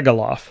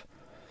Segaloff.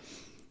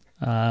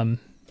 And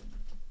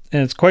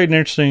it's quite an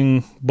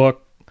interesting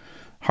book.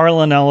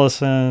 Harlan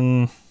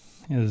Ellison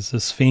is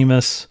this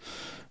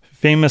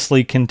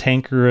famously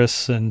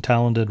cantankerous and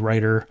talented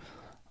writer.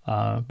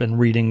 Been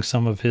reading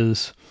some of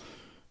his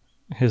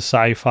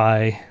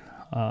sci-fi.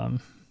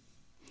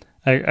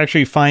 I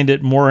actually find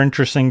it more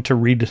interesting to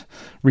read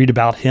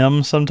about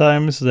him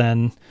sometimes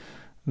than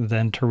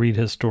to read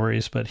his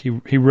stories. But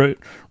he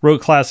wrote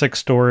classic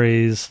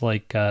stories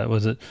like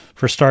was it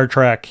for Star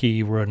Trek?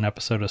 He wrote an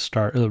episode of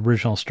the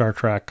original Star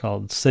Trek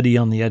called City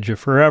on the Edge of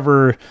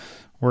Forever,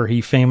 where he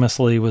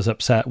famously was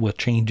upset with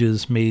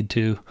changes made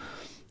to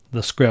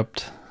the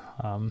script.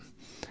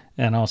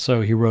 And also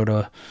he wrote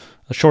a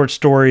short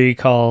story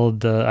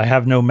called I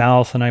Have No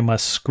Mouth and I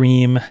Must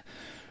Scream,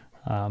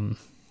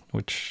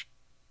 which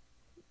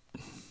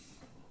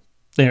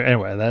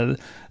anyway,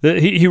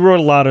 he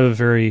wrote a lot of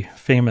very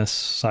famous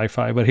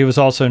sci-fi, but he was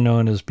also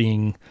known as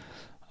being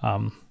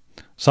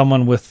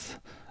someone with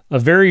a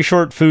very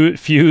short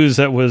fuse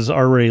that was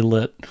already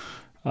lit.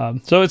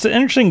 So it's an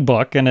interesting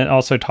book, and it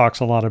also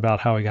talks a lot about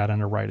how he got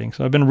into writing.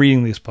 So I've been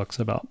reading these books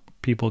about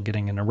people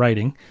getting into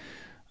writing.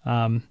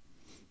 So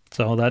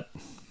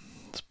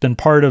it's been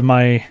part of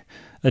my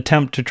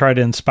attempt to try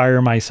to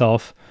inspire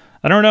myself.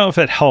 I don't know if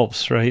it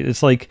helps, right?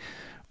 It's like,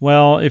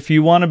 well, if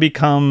you want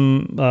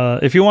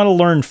to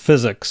learn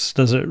physics,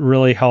 does it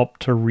really help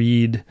to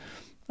read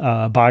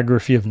a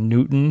biography of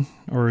Newton?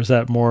 Or is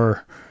that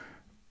more,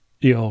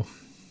 I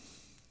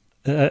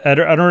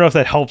don't know if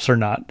that helps or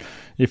not.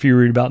 If you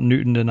read about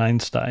Newton and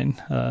Einstein,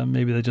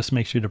 maybe that just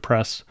makes you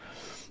depressed.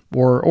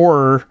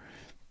 Or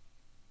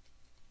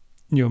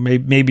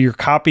maybe you're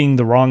copying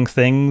the wrong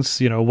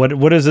things.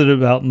 What is it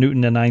about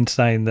Newton and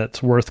Einstein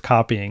that's worth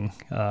copying?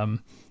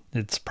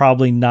 It's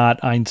probably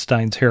not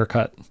Einstein's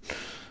haircut.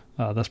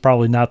 That's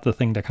probably not the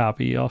thing to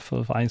copy off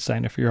of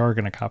Einstein if you are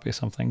going to copy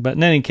something. But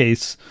in any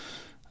case,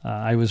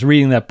 I was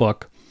reading that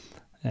book,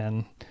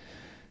 and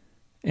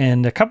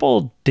a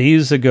couple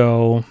days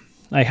ago,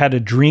 I had a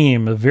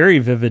dream, a very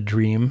vivid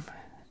dream,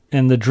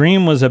 and the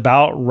dream was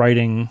about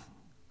writing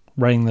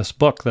this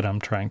book that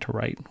I'm trying to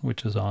write,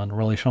 which is on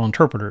relational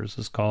interpreters.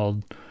 It's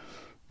called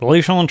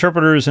Relational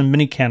Interpreters and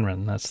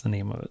midoriKanren. That's the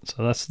name of it.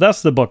 So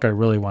that's the book I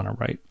really want to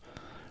write.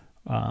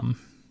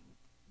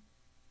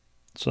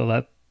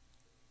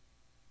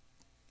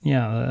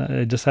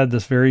 I just had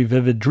this very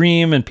vivid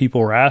dream, and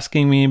people were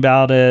asking me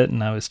about it,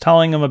 and I was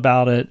telling them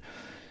about it.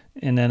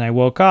 And then I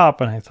woke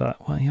up and I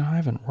thought, well, I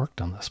haven't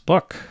worked on this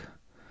book.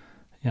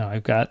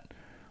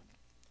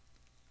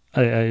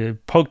 I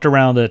poked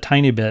around a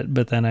tiny bit,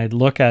 but then I'd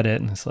look at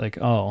it and it's like,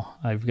 oh,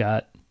 I've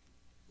got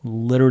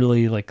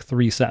literally like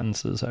 3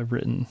 sentences I've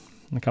written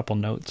and a couple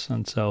notes.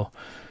 And so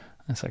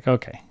it's like,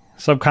 okay,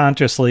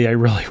 subconsciously, I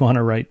really want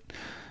to write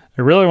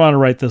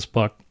this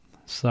book.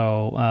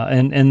 So,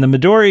 and the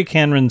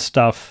midoriKanren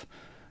stuff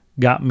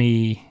got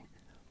me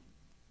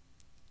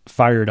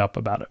fired up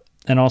about it.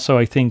 And also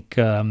I think,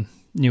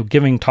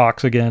 giving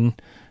talks again,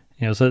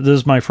 so this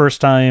is my first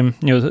time,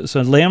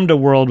 so Lambda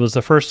World was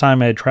the first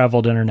time I had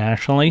traveled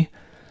internationally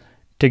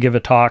to give a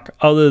talk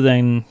other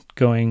than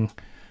going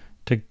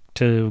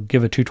to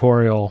give a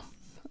tutorial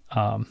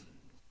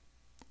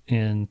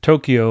in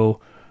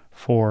Tokyo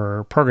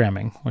for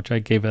programming, which I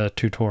gave a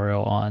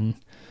tutorial on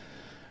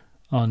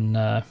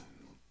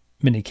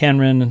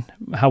midoriKanren.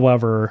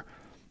 However,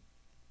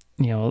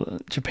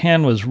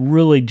 Japan was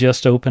really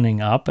just opening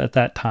up at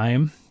that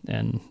time.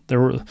 And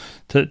there were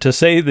to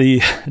say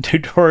the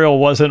tutorial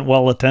wasn't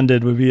well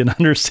attended would be an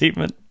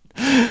understatement.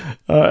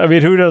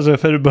 Who knows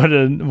if it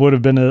would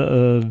have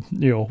been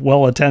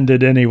well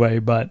attended anyway,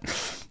 but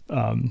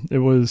it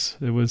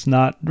was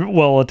not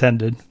well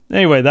attended.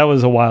 Anyway, that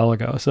was a while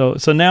ago. So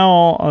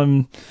now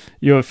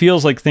it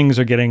feels like things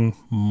are getting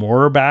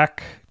more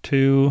back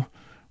to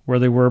where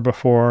they were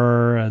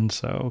before, and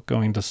so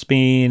going to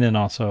Spain and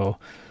also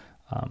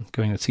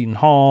going to Seton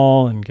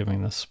Hall and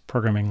giving this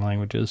programming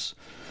languages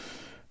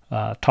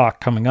talk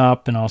coming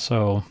up, and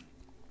also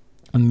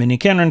a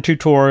midoriKanren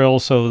tutorial.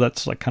 So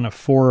that's like kind of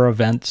 4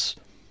 events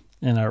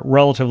in a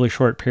relatively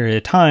short period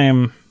of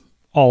time,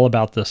 all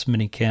about this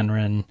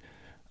midoriKanren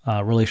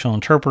relational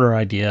interpreter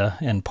idea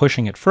and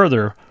pushing it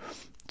further.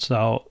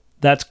 So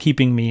that's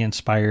keeping me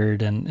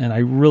inspired, and I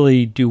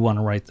really do want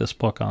to write this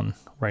book on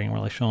writing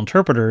relational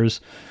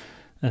interpreters.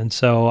 And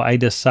so I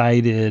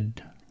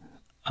decided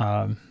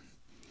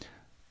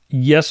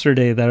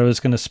yesterday that I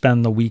was going to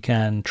spend the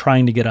weekend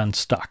trying to get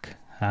unstuck.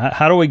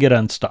 How do we get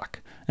unstuck?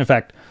 In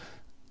fact,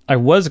 I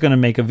was going to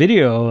make a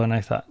video, and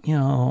I thought,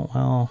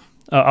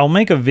 I'll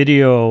make a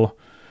video,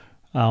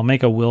 I'll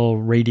make a Will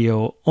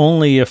radio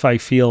only if I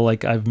feel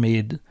like I've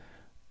made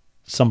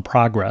some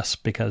progress,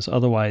 because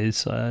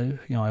otherwise, I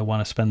want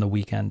to spend the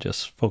weekend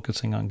just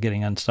focusing on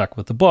getting unstuck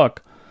with the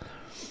book.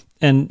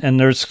 and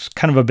there's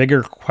kind of a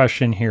bigger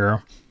question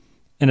here,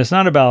 and it's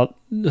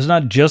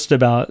not just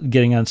about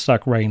getting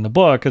unstuck writing the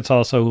book. It's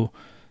also,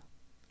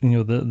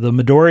 the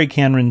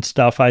midoriKanren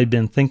stuff I'd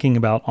been thinking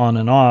about on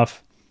and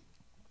off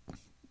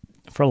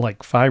for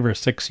like 5 or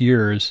 6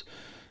 years,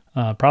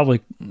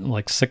 probably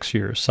like 6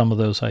 years, some of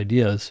those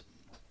ideas.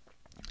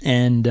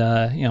 And,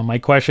 my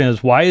question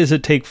is, why does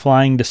it take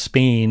flying to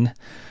Spain?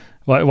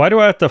 Why do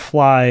I have to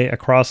fly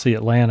across the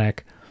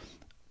Atlantic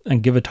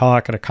and give a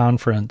talk at a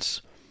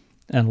conference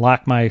and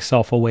lock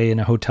myself away in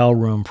a hotel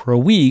room for a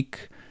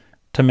week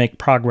to make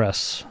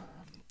progress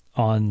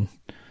on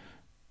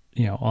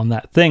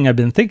that thing I've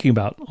been thinking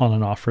about on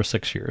and off for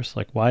 6 years?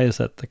 Like, why is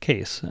that the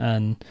case?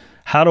 And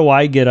how do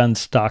I get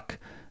unstuck,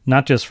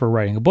 not just for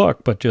writing a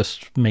book, but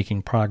just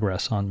making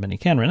progress on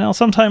midoriKanren? Now,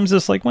 sometimes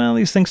it's like, well,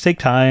 these things take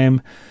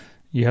time.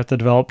 You have to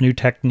develop new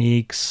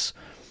techniques,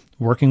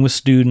 working with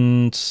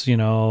students,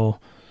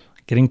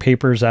 getting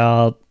papers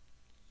out,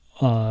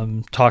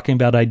 talking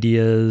about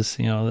ideas.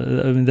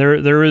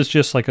 There is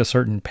just like a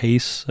certain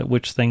pace at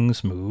which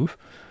things move.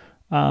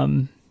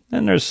 And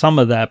there's some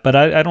of that, but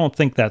I don't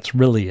think that's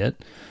really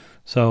it.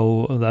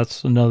 So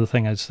that's another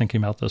thing I was thinking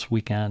about this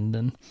weekend.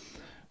 And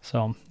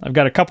so I've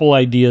got a couple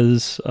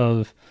ideas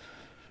of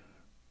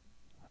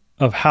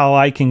how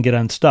I can get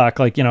unstuck.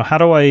 Like, how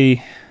do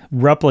I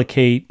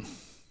replicate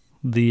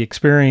the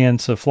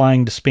experience of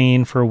flying to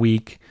Spain for a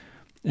week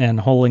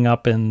and holing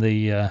up in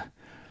the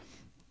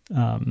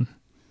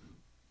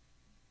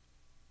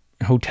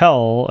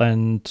hotel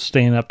and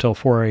staying up till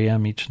 4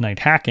 a.m. each night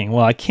hacking?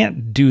 Well, I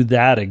can't do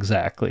that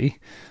exactly.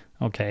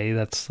 Okay,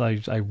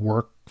 I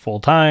work full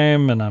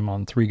time and I'm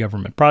on 3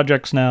 government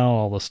projects now,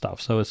 all this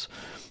stuff. So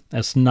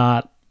it's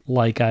not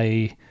like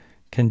I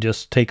can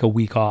just take a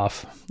week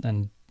off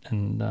and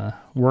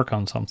work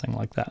on something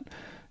like that.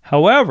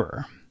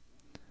 However,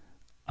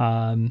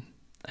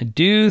 I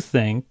do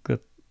think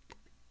that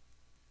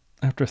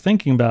after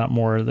thinking about it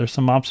more, there's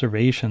some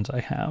observations I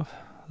have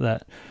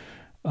that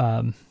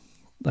I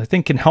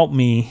think can help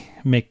me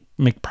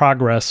make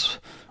progress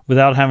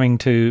without having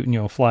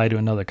to fly to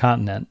another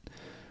continent.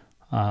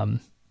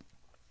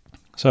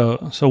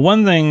 So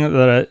one thing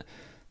that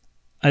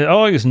I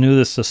always knew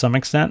this to some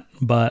extent,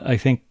 but I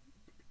think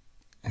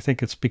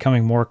it's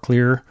becoming more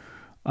clear.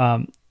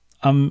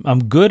 I'm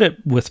good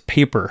with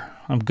paper.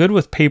 I'm good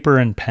with paper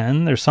and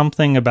pen. There's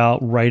something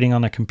about writing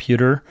on a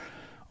computer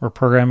or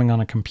programming on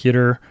a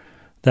computer,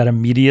 that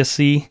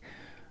immediacy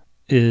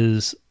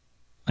is,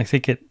 I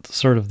think it's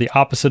sort of the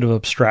opposite of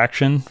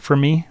abstraction for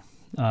me.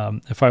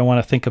 If I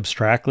want to think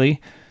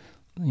abstractly,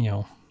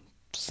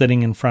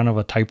 sitting in front of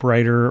a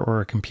typewriter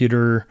or a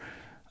computer,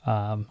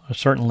 or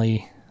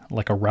certainly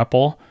like a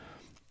REPL,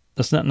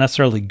 that's not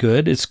necessarily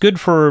good. It's good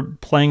for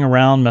playing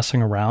around,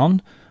 messing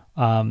around,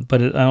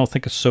 but I don't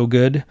think it's so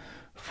good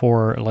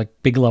for like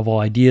big level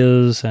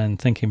ideas and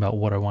thinking about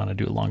what I want to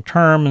do long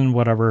term and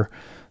whatever.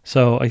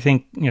 So I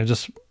think,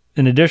 just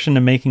in addition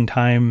to making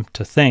time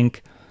to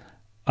think,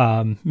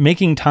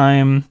 making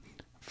time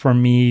for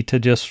me to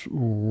just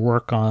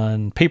work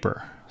on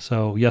paper.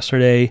 So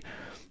yesterday,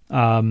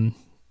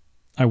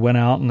 I went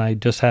out and I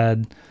just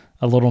had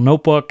a little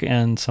notebook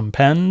and some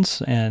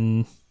pens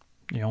and,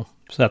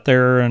 sat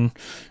there and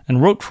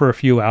wrote for a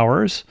few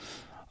hours,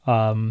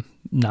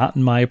 not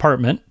in my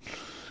apartment.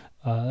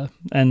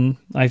 And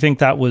I think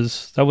that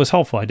was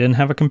helpful. I didn't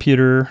have a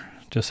computer,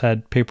 just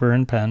had paper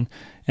and pen.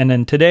 And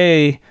then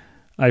today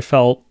I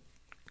felt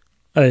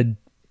I'd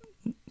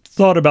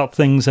thought about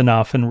things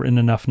enough and written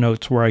enough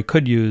notes where I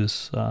could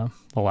use the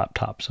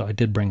laptop. So I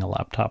did bring a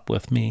laptop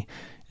with me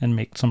and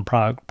make some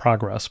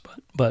progress.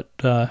 But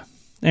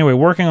anyway,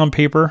 working on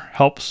paper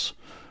helps,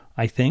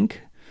 I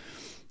think.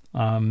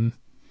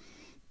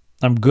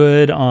 I'm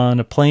good on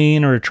a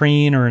plane or a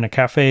train or in a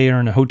cafe or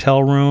in a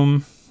hotel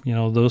room,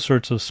 those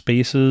sorts of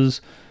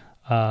spaces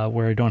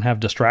where I don't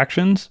have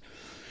distractions.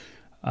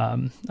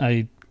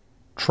 I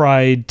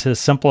tried to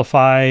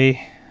simplify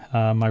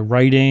my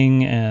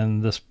writing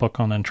and this book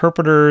on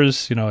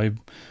interpreters. I've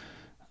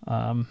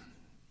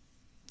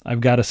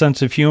got a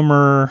sense of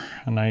humor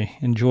and I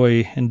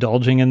enjoy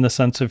indulging in the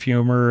sense of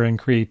humor and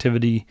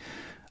creativity.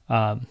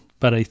 But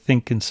I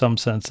think in some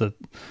sense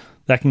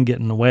that can get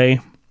in the way.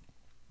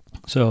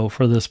 So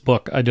for this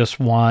book, I just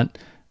want,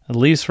 at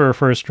least for a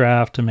first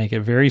draft, to make it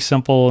very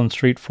simple and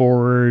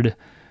straightforward.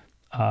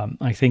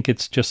 I think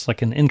it's just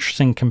like an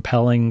interesting,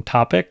 compelling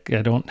topic.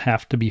 I don't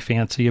have to be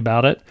fancy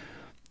about it.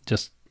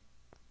 Just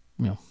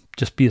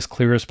be as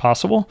clear as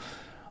possible.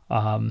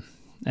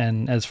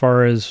 And as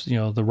far as,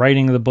 the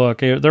writing of the book,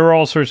 there were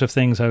all sorts of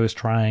things I was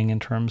trying in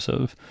terms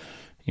of,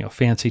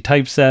 fancy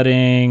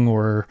typesetting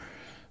or,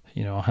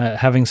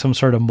 having some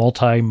sort of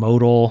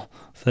multimodal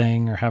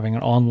thing or having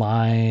it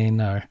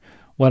online or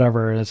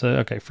whatever. It's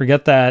okay,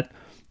 forget that.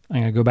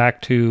 I'm going to go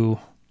back to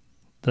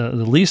the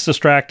least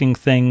distracting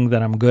thing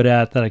that I'm good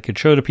at that I could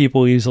show to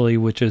people easily,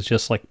 which is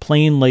just like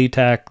plain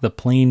LaTeX, the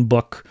plain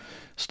book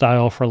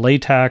style for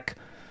LaTeX,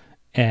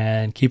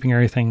 and keeping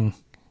everything,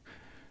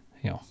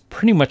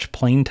 pretty much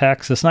plain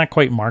text. It's not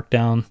quite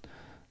Markdown,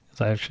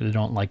 because I actually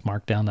don't like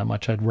Markdown that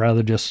much. I'd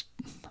rather just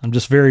I'm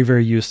just very,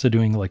 very used to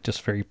doing like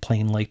just very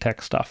plain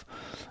LaTeX stuff.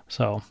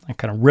 So I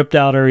kind of ripped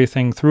out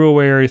everything, threw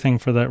away everything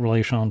for that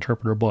relational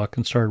interpreter book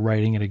and started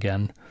writing it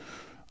again.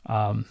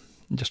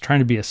 Just trying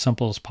to be as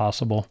simple as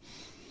possible.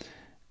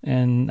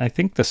 And I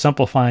think the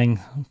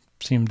simplifying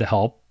seemed to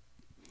help.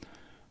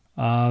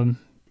 And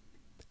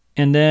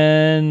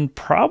then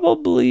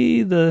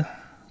probably the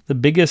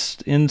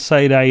biggest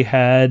insight I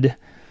had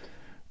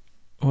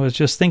was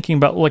just thinking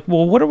about like,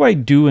 well, what do I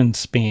do in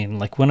Spain?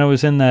 Like when I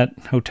was in that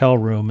hotel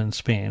room in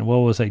Spain, what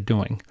was I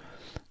doing?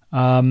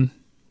 I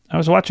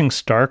was watching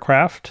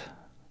StarCraft.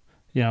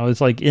 You know,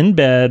 it's like in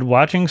bed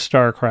watching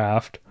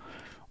StarCraft,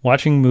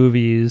 watching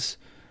movies,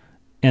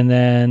 and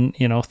then,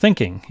 you know,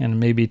 thinking, and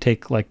maybe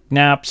take like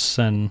naps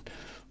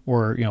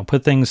or, you know,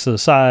 put things to the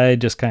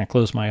side, just kind of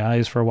close my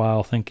eyes for a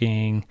while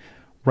thinking,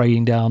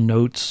 writing down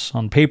notes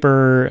on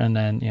paper, and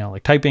then, you know,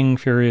 like typing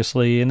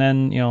furiously, and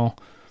then, you know,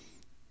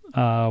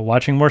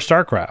 watching more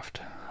StarCraft,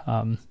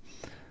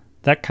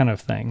 that kind of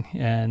thing.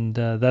 And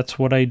that's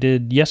what I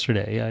did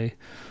yesterday. I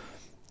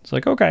was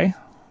like, okay,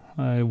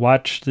 I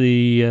watched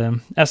the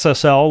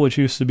SSL, which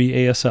used to be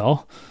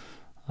ASL,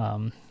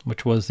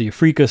 which was the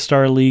Africa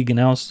Star League,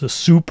 announced the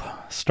SOOP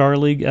Star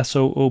League,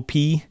 SOOP.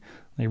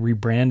 They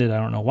rebranded, I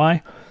don't know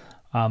why.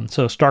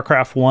 So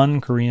StarCraft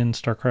 1, Korean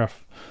StarCraft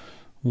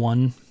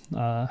 1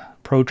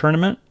 pro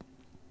tournament,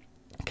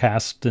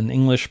 cast in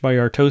English by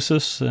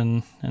Artosis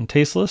and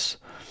Tasteless.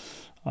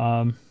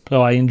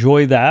 So I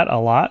enjoy that a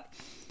lot.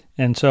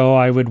 And so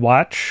I would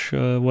watch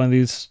one of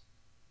these,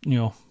 you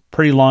know,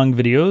 pretty long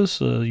videos,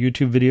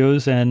 YouTube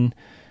videos, and,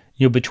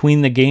 you know,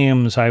 between the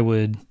games I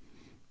would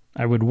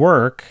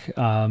work.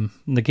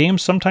 The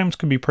games sometimes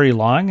could be pretty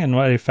long, and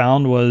what I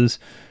found was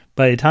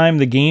by the time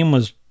the game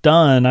was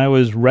done, I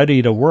was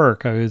ready to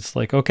work. I was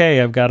like,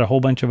 okay, I've got a whole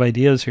bunch of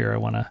ideas here I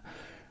want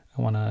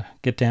to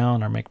get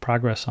down or make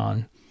progress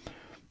on.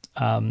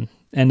 And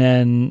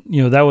then,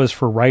 you know, that was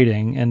for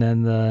writing. And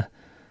then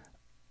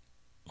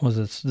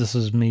this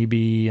is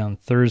maybe on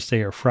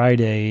Thursday or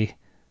Friday.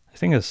 I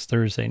think it's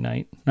Thursday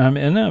night. And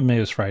maybe it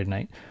was Friday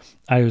night.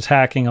 I was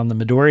hacking on the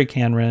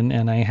midoriKanren,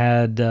 and I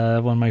had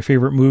one of my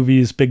favorite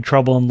movies, Big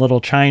Trouble in Little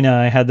China.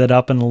 I had that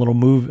up in a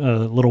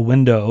little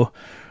window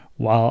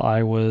while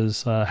I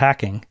was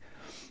hacking.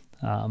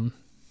 You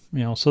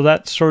know, so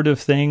that sort of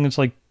thing. It's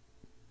like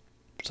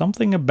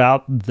something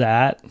about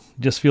that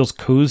just feels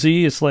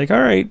cozy. It's like,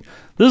 all right,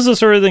 this is the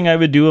sort of thing I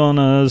would do on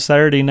a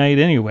Saturday night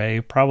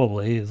anyway,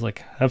 probably. Is like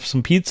have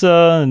some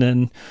pizza and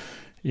then,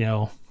 you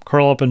know,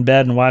 curl up in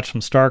bed and watch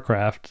some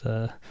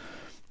StarCraft.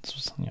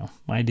 It's, you know,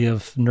 my idea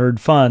of nerd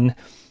fun.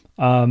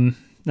 That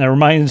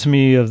reminds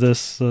me of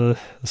this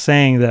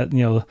saying that,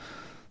 you know,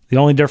 the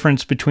only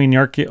difference between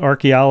the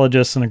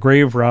archaeologist and a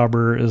grave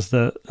robber is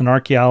that an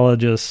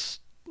archaeologist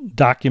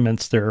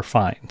documents their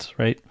finds,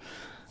 right?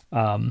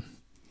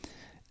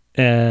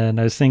 And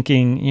I was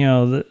thinking, you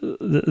know,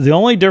 the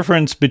only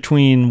difference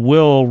between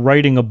Will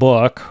writing a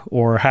book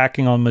or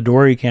hacking on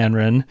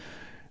midoriKanren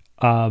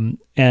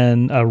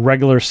and a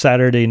regular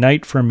Saturday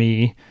night for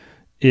me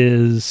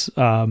is,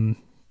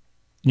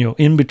 you know,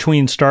 in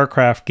between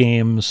StarCraft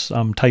games,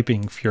 I'm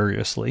typing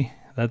furiously.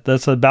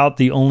 That's about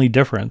the only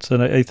difference.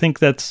 And I think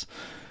that's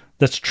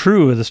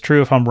true. It's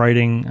true if I'm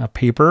writing a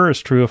paper. It's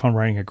true if I'm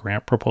writing a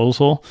grant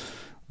proposal.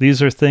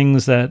 These are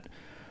things that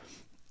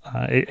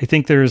I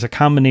think there's a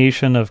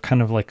combination of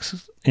kind of like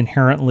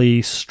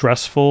inherently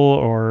stressful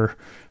or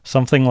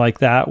something like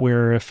that,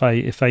 where if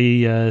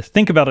I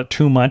think about it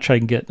too much, I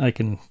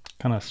can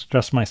kind of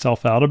stress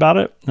myself out about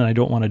it, and I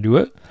don't want to do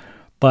it.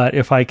 But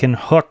if I can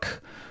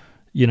hook,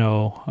 you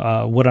know,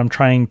 what I'm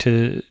trying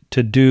to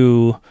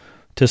do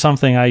to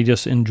something I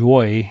just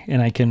enjoy,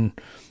 and I can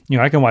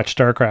watch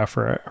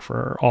StarCraft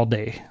for all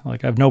day.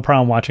 Like I have no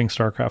problem watching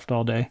StarCraft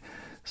all day.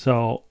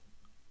 So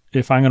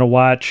if I'm going to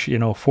watch, you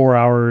know, 4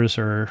 hours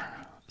or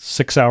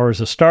 6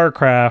 hours of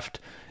StarCraft,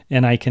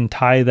 and I can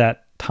tie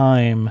that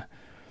time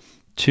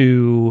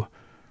to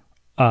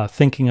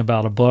thinking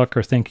about a book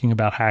or thinking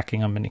about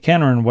hacking on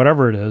midoriKanren,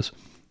 whatever it is,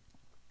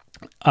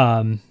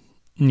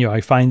 you know,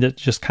 I find that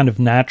just kind of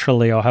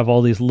naturally I'll have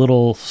all these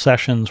little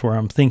sessions where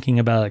I'm thinking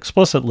about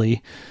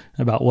explicitly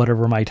about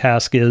whatever my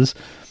task is.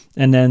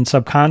 And then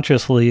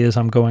subconsciously, as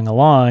I'm going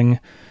along,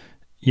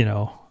 you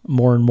know,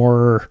 more and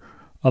more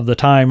of the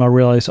time I'll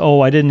realize,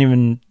 oh, I didn't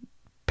even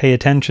pay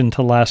attention to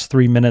the last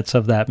 3 minutes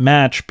of that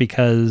match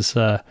because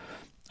I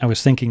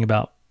was thinking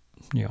about,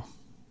 you know,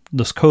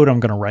 this code I'm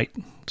going to write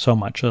so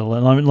much. So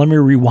let me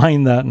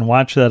rewind that and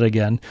watch that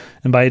again.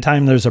 And by the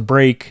time there's a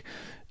break,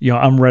 you know,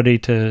 I'm ready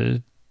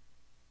to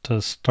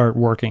start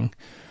working.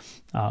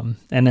 And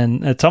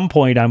then at some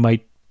point I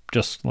might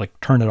just like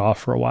turn it off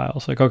for a while.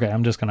 It's like, okay,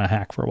 I'm just going to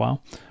hack for a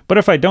while. But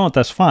if I don't,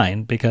 that's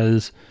fine,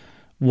 because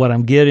what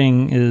I'm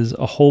getting is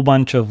a whole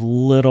bunch of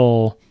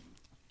little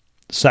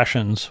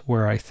sessions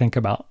where I think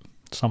about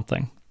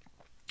something,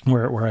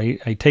 where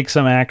I take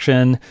some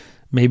action,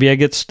 maybe I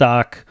get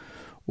stuck,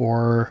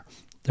 or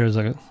there's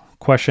a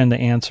question to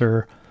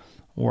answer,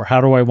 or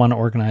how do I want to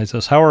organize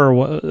this?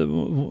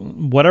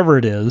 Whatever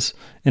it is.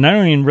 And I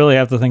don't even really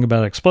have to think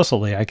about it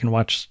explicitly. I can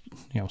watch,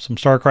 some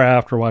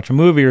StarCraft or watch a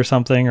movie or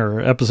something, or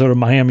an episode of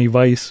Miami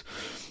Vice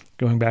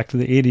going back to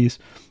the 80s.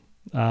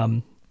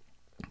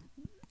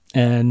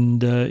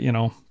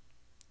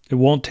 It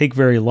won't take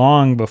very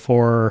long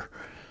before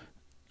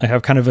I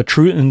have kind of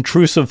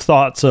intrusive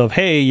thoughts of,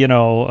 hey,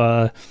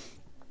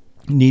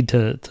 need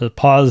to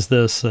pause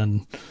this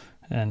and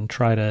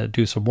try to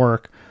do some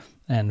work.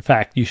 And in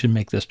fact, you should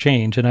make this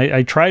change. And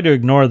I try to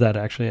ignore that,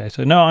 actually. I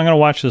said, no, I'm going to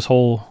watch this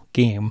whole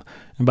game.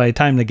 And by the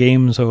time the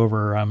game's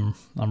over, I'm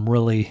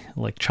really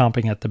like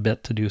chomping at the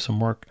bit to do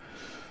some work.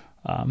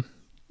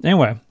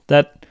 Anyway,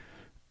 that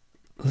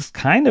is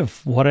kind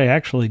of what I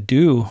actually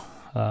do.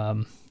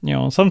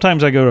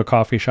 Sometimes I go to a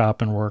coffee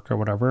shop and work or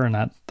whatever,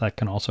 and that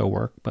can also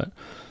work. But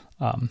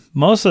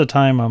most of the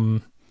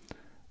time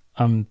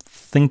I'm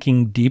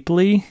thinking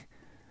deeply.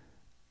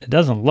 It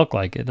doesn't look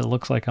like it. It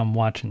looks like I'm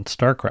watching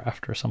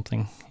StarCraft or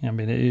something. I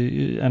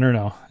mean, I don't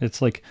know.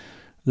 It's like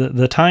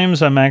the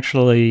times I'm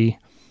actually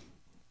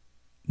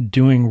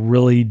doing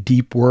really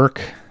deep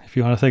work, if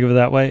you want to think of it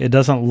that way, it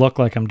doesn't look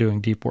like I'm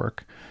doing deep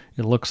work.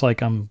 It looks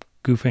like I'm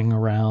goofing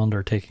around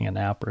or taking a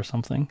nap or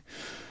something.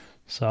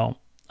 So,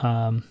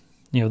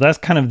 that's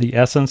kind of the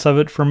essence of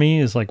it for me,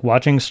 is like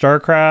watching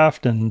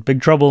StarCraft and Big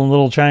Trouble in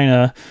Little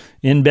China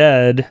in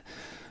bed.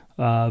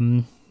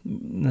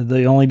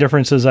 The only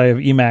difference is I have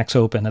Emacs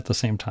open at the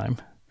same time,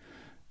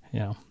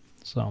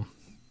 so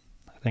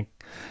I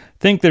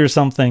think there's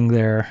something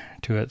there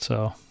to it.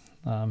 So,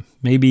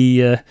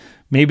 maybe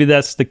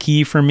that's the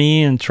key for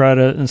me, and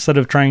instead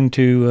of trying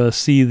to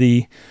see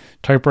the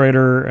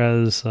typewriter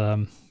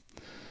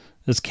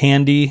as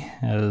candy,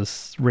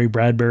 as Ray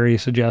Bradbury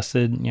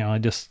suggested, I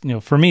just,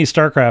 for me,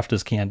 StarCraft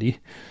is candy.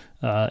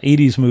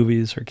 80s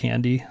movies are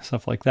candy,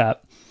 stuff like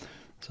that.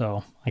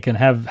 So I can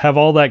have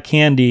all that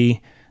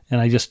candy, and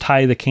I just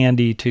tie the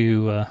candy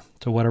to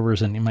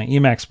whatever's in my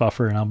Emacs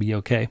buffer, and I'll be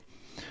okay.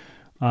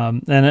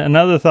 And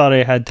another thought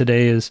I had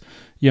today is,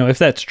 if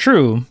that's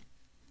true,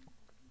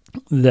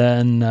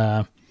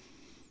 then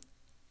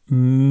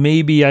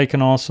maybe I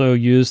can also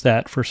use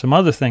that for some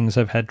other things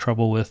I've had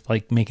trouble with,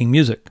 like making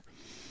music.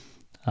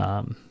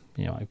 I've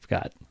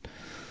got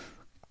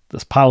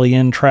this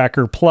Poly-In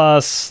Tracker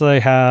Plus I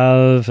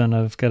have, and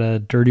I've got a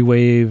Dirty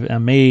Wave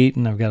M8,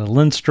 and I've got a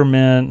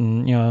Linstrument,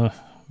 and,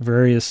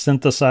 various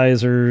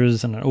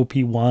synthesizers and an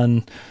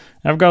OP1.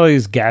 I've got all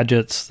these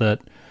gadgets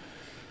that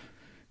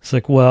it's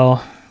like,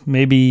 well,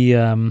 maybe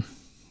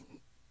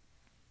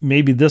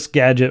this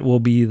gadget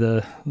will be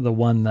the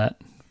one that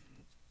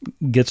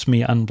gets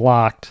me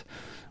unblocked.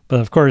 But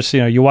of course,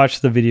 you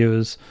watch the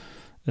videos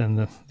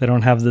and they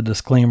don't have the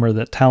disclaimer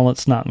that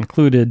talent's not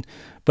included.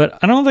 But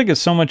I don't think it's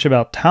so much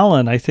about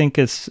talent. I think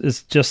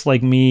it's just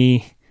like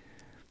me,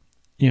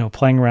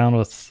 playing around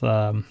with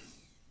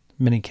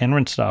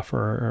midoriKanren stuff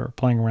or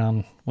playing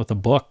around with a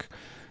book.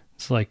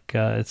 It's like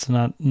it's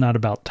not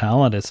about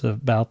talent. It's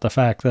about the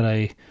fact that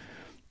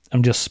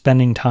I'm just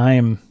spending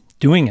time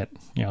doing it.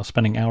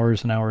 Spending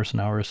hours and hours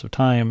and hours of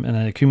time, and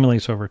it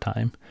accumulates over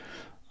time.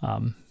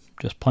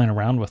 Just playing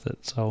around with it.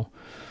 So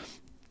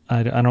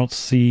I don't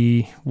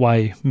see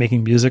why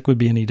making music would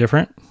be any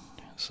different.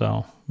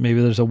 So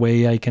maybe there's a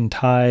way I can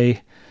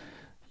tie,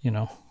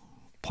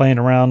 playing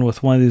around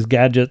with one of these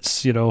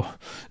gadgets,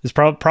 this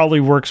probably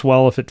works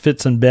well if it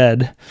fits in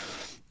bed.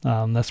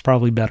 That's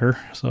probably better.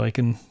 So I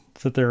can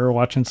sit there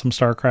watching some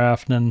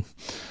StarCraft and,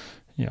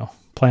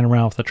 playing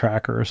around with the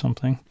tracker or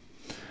something.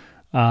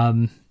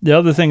 The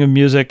other thing of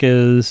music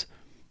is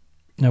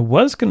I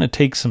was going to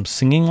take some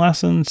singing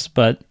lessons,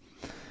 but,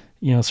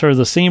 sort of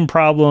the same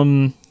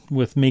problem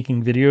with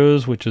making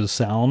videos, which is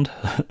sound.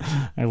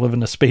 I live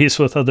in a space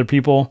with other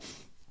people.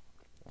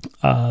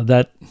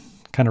 That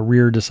kind of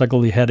reared its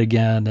ugly head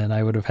again, and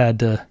I would have had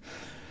to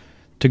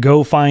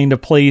go find a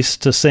place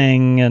to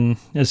sing. And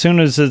as soon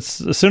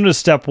as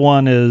step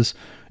one is,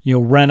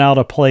 rent out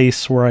a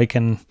place where I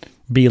can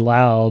be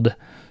loud,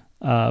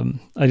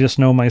 I just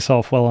know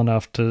myself well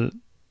enough to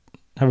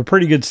have a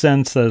pretty good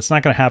sense that it's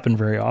not going to happen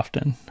very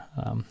often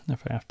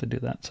if I have to do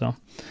that. So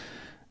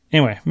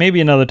anyway, maybe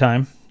another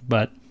time,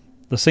 but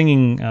the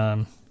singing,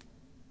 I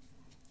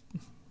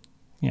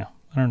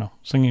don't know,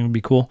 singing would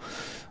be cool.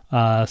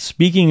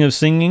 Speaking of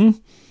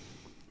singing,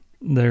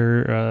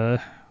 there are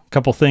a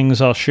couple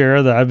things I'll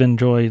share that I've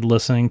enjoyed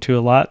listening to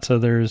a lot. So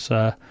there's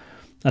a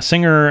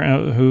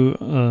singer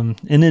who,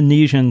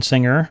 Indonesian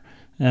singer,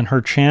 and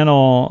her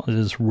channel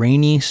is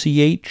Rainy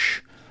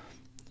CH.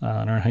 I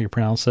don't know how you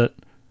pronounce it.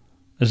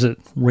 Is it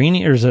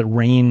Rainy or is it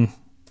Rain?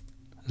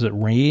 Is it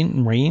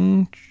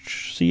Rain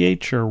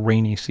CH or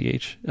Rainy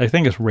CH? I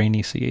think it's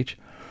Rainy CH.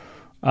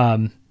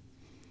 I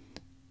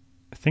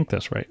think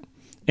that's right.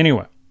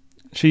 Anyway,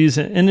 she's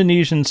an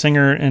Indonesian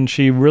singer, and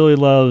she really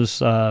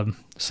loves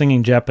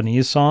singing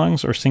Japanese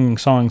songs or singing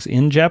songs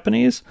in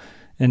Japanese.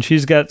 And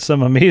she's got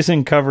some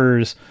amazing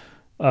covers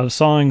of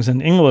songs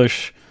in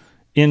English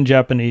in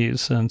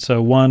Japanese. And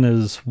so one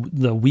is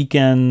The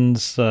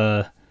Weeknd's,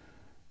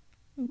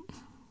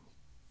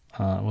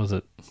 was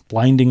it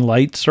Blinding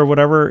Lights or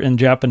whatever in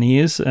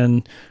Japanese.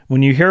 And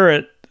when you hear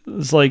it,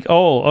 it's like,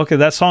 oh, okay,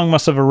 that song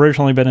must have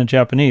originally been in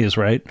Japanese,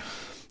 right?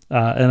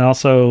 And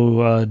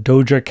also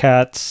Doja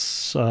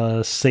Cat's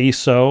Say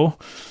So,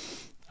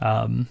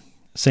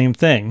 same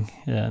thing.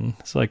 And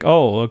it's like,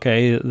 oh,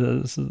 okay,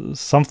 there's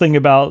something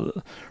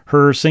about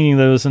her singing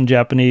those in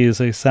Japanese.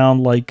 They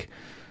sound like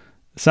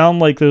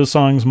those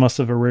songs must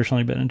have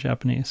originally been in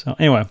Japanese. So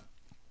anyway,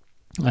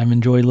 I've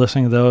enjoyed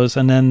listening to those.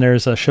 And then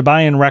there's a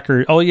Shibayan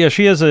record. Oh yeah,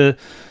 she has a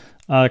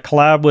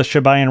collab with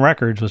Shibayan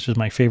Records, which is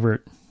my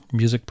favorite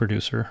music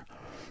producer.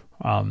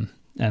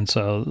 And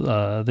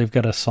so they've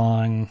got a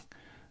song,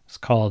 it's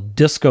called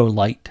Disco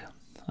Light,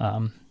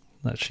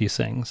 that she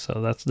sings.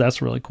 So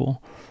that's really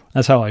cool.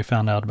 That's how I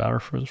found out about her,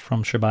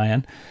 from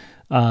Shibayan.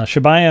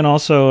 Shibayan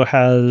also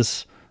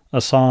has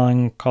a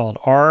song called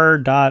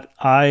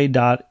R.I.N.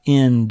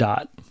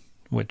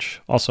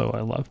 which also I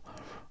love.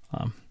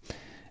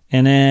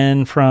 And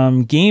then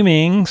from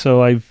gaming,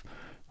 so I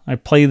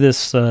play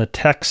this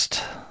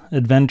text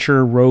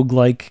adventure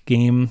roguelike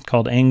game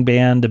called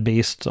Angband,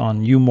 based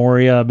on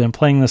Moria. I've been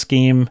playing this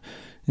game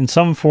in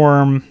some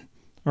form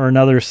or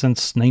another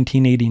since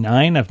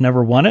 1989. I've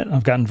never won it.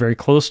 I've gotten very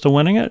close to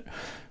winning it.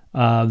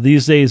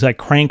 These days I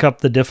crank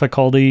up the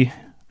difficulty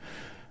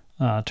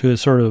to a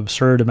sort of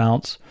absurd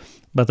amounts,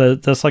 but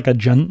that's like a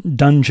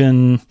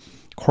dungeon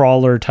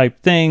crawler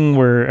type thing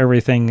where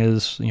everything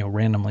is,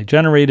 randomly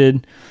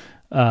generated.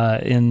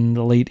 In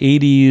the late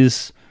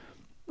 80s,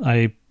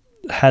 I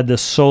had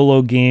this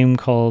solo game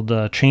called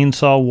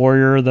Chainsaw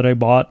Warrior that I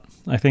bought.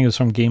 I think it was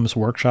from Games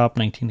Workshop,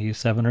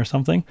 1987 or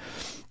something.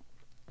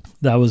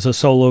 That was a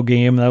solo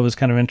game. That was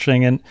kind of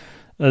interesting. And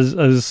I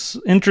was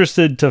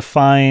interested to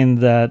find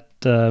that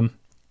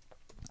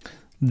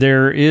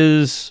there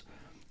is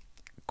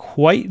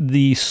quite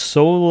the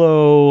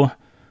solo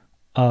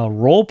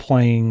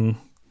role-playing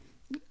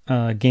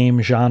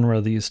game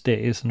genre these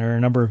days. And there are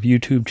a number of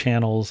YouTube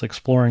channels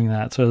exploring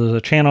that. So there's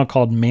a channel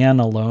called Man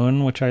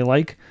Alone, which I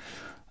like.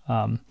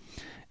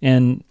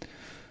 And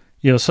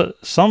so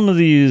some of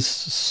these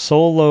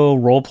solo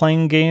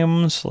role-playing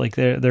games, like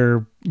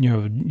they're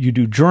you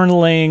do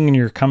journaling and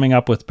you're coming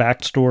up with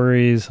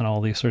backstories and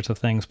all these sorts of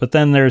things. But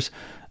then there's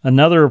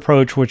another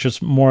approach, which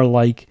is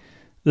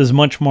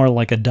much more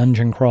like a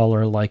dungeon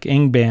crawler, like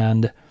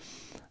Angband.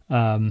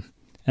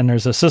 And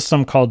there's a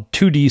system called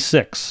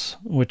 2D6,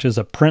 which is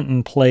a print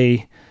and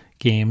play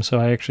game. So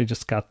I actually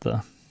just got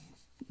the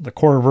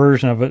core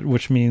version of it,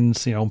 which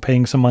means,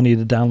 paying some money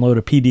to download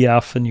a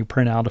PDF and you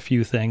print out a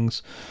few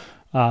things.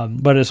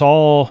 But it's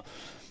all,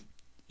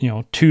 2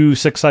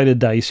 6-sided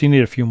dice. You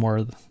need a few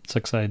more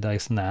 6-sided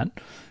dice than that.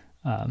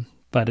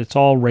 But it's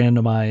all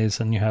randomized,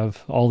 and you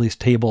have all these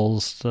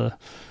tables to,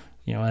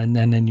 and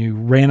then you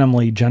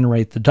randomly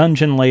generate the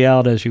dungeon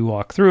layout as you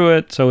walk through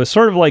it. So it's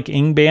sort of like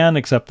Angband,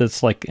 except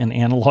it's like an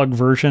analog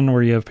version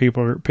where you have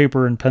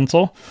paper and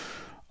pencil.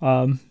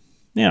 So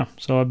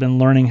I've been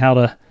learning how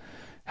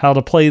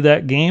to play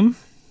that game.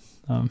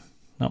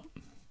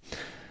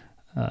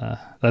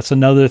 That's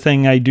another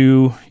thing I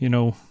do,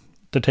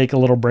 to take a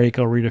little break.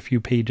 I'll read a few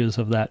pages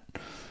of that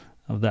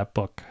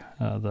book,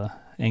 the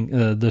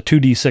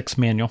 2D6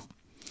 manual.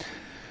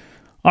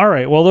 All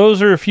right. Well,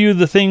 those are a few of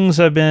the things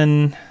I've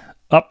been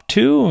up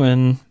to,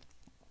 and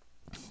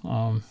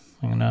I'm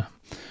going to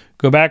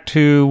go back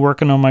to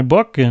working on my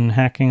book and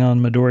hacking on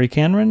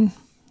midoriKanren,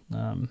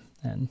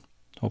 and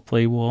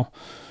hopefully we'll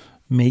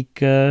make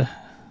some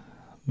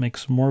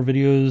more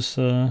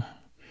videos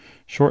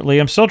shortly.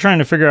 I'm still trying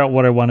to figure out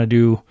what I want to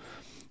do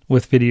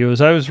with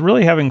videos. I was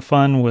really having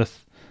fun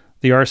with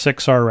the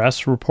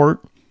R6RS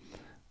report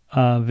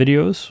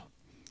videos.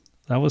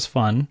 That was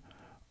fun.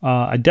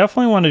 I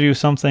definitely want to do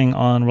something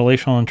on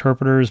relational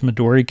interpreters,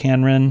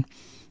 midoriKanren.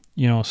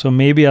 So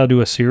maybe I'll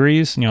do a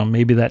series.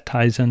 Maybe that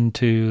ties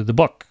into the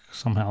book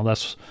somehow.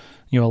 That's,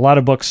 a lot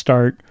of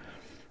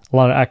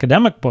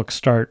academic books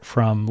start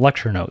from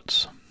lecture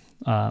notes.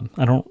 I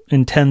don't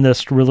intend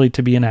this really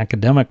to be an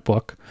academic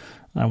book.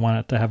 I want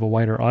it to have a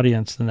wider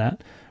audience than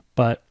that.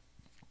 But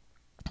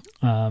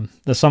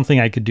that's something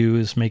I could do,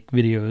 is make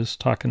videos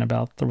talking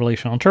about the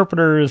relational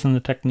interpreters and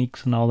the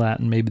techniques and all that.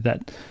 And maybe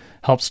that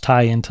helps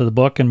tie into the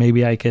book. And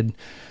maybe I could,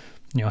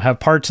 have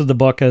parts of the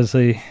book as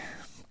they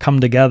come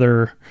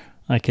together.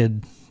 I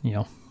could,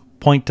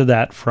 point to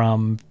that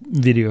from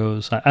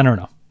videos. I don't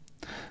know.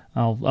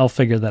 I'll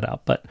figure that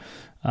out. But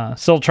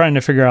still trying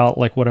to figure out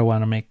what I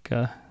want to make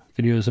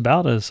videos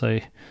about as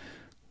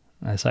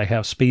I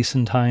have space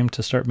and time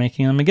to start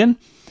making them again.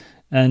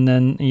 And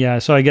then,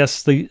 so I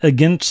guess the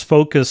against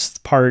focus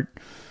part,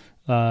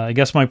 I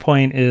guess my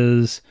point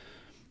is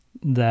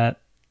that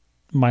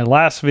my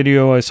last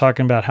video, I was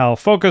talking about how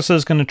focus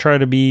is going to try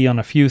to be on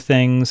a few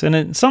things. And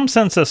in some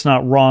sense, that's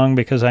not wrong,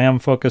 because I am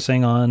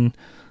focusing on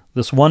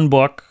this one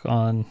book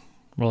on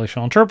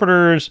relational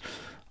interpreters,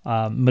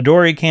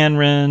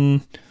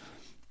 midoriKanren,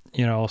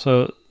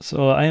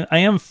 so I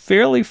am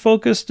fairly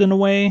focused in a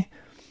way.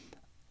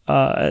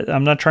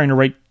 I'm not trying to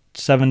write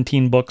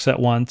 17 books at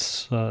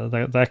once,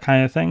 that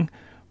kind of thing.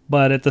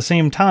 But at the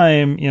same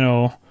time,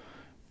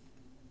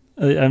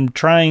 I'm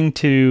trying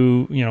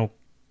to, you know,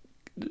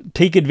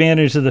 take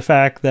advantage of the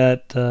fact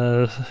that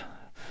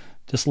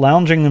just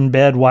lounging in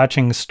bed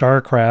watching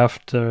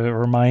StarCraft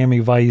or Miami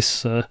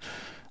Vice,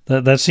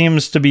 that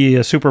seems to be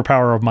a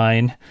superpower of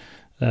mine,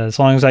 as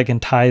long as I can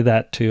tie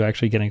that to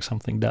actually getting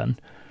something done.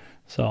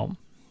 So,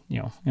 you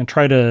know, and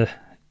try to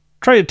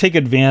take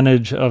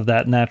advantage of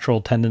that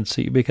natural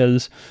tendency,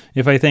 because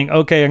if I think,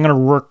 okay, I'm going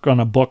to work on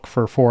a book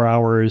for 4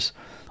 hours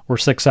or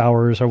 6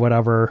 hours or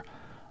whatever,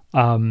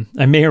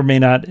 I may or may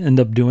not end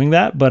up doing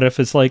that. But if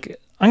it's like,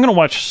 I'm going to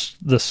watch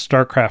the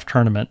StarCraft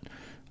tournament,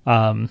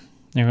 I'm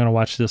going to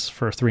watch this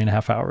for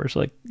 3.5 hours,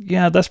 like,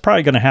 yeah, that's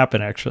probably going to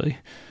happen actually.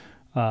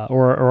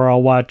 Or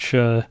I'll watch,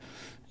 you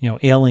know,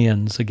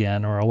 Aliens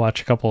again, or I'll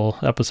watch a couple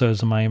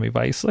episodes of Miami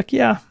Vice. Like,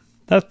 yeah,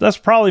 that's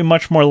probably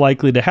much more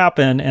likely to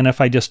happen. And if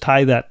I just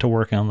tie that to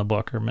working on the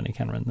book or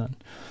midoriKanren, then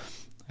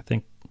I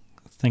think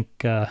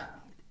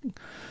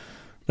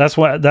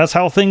that's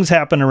how things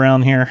happen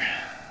around here.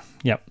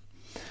 Yep.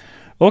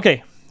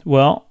 Okay.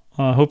 Well,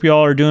 hope you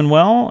all are doing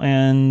well,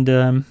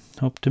 and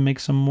hope to make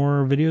some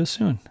more videos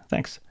soon.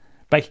 Thanks.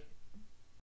 Bye.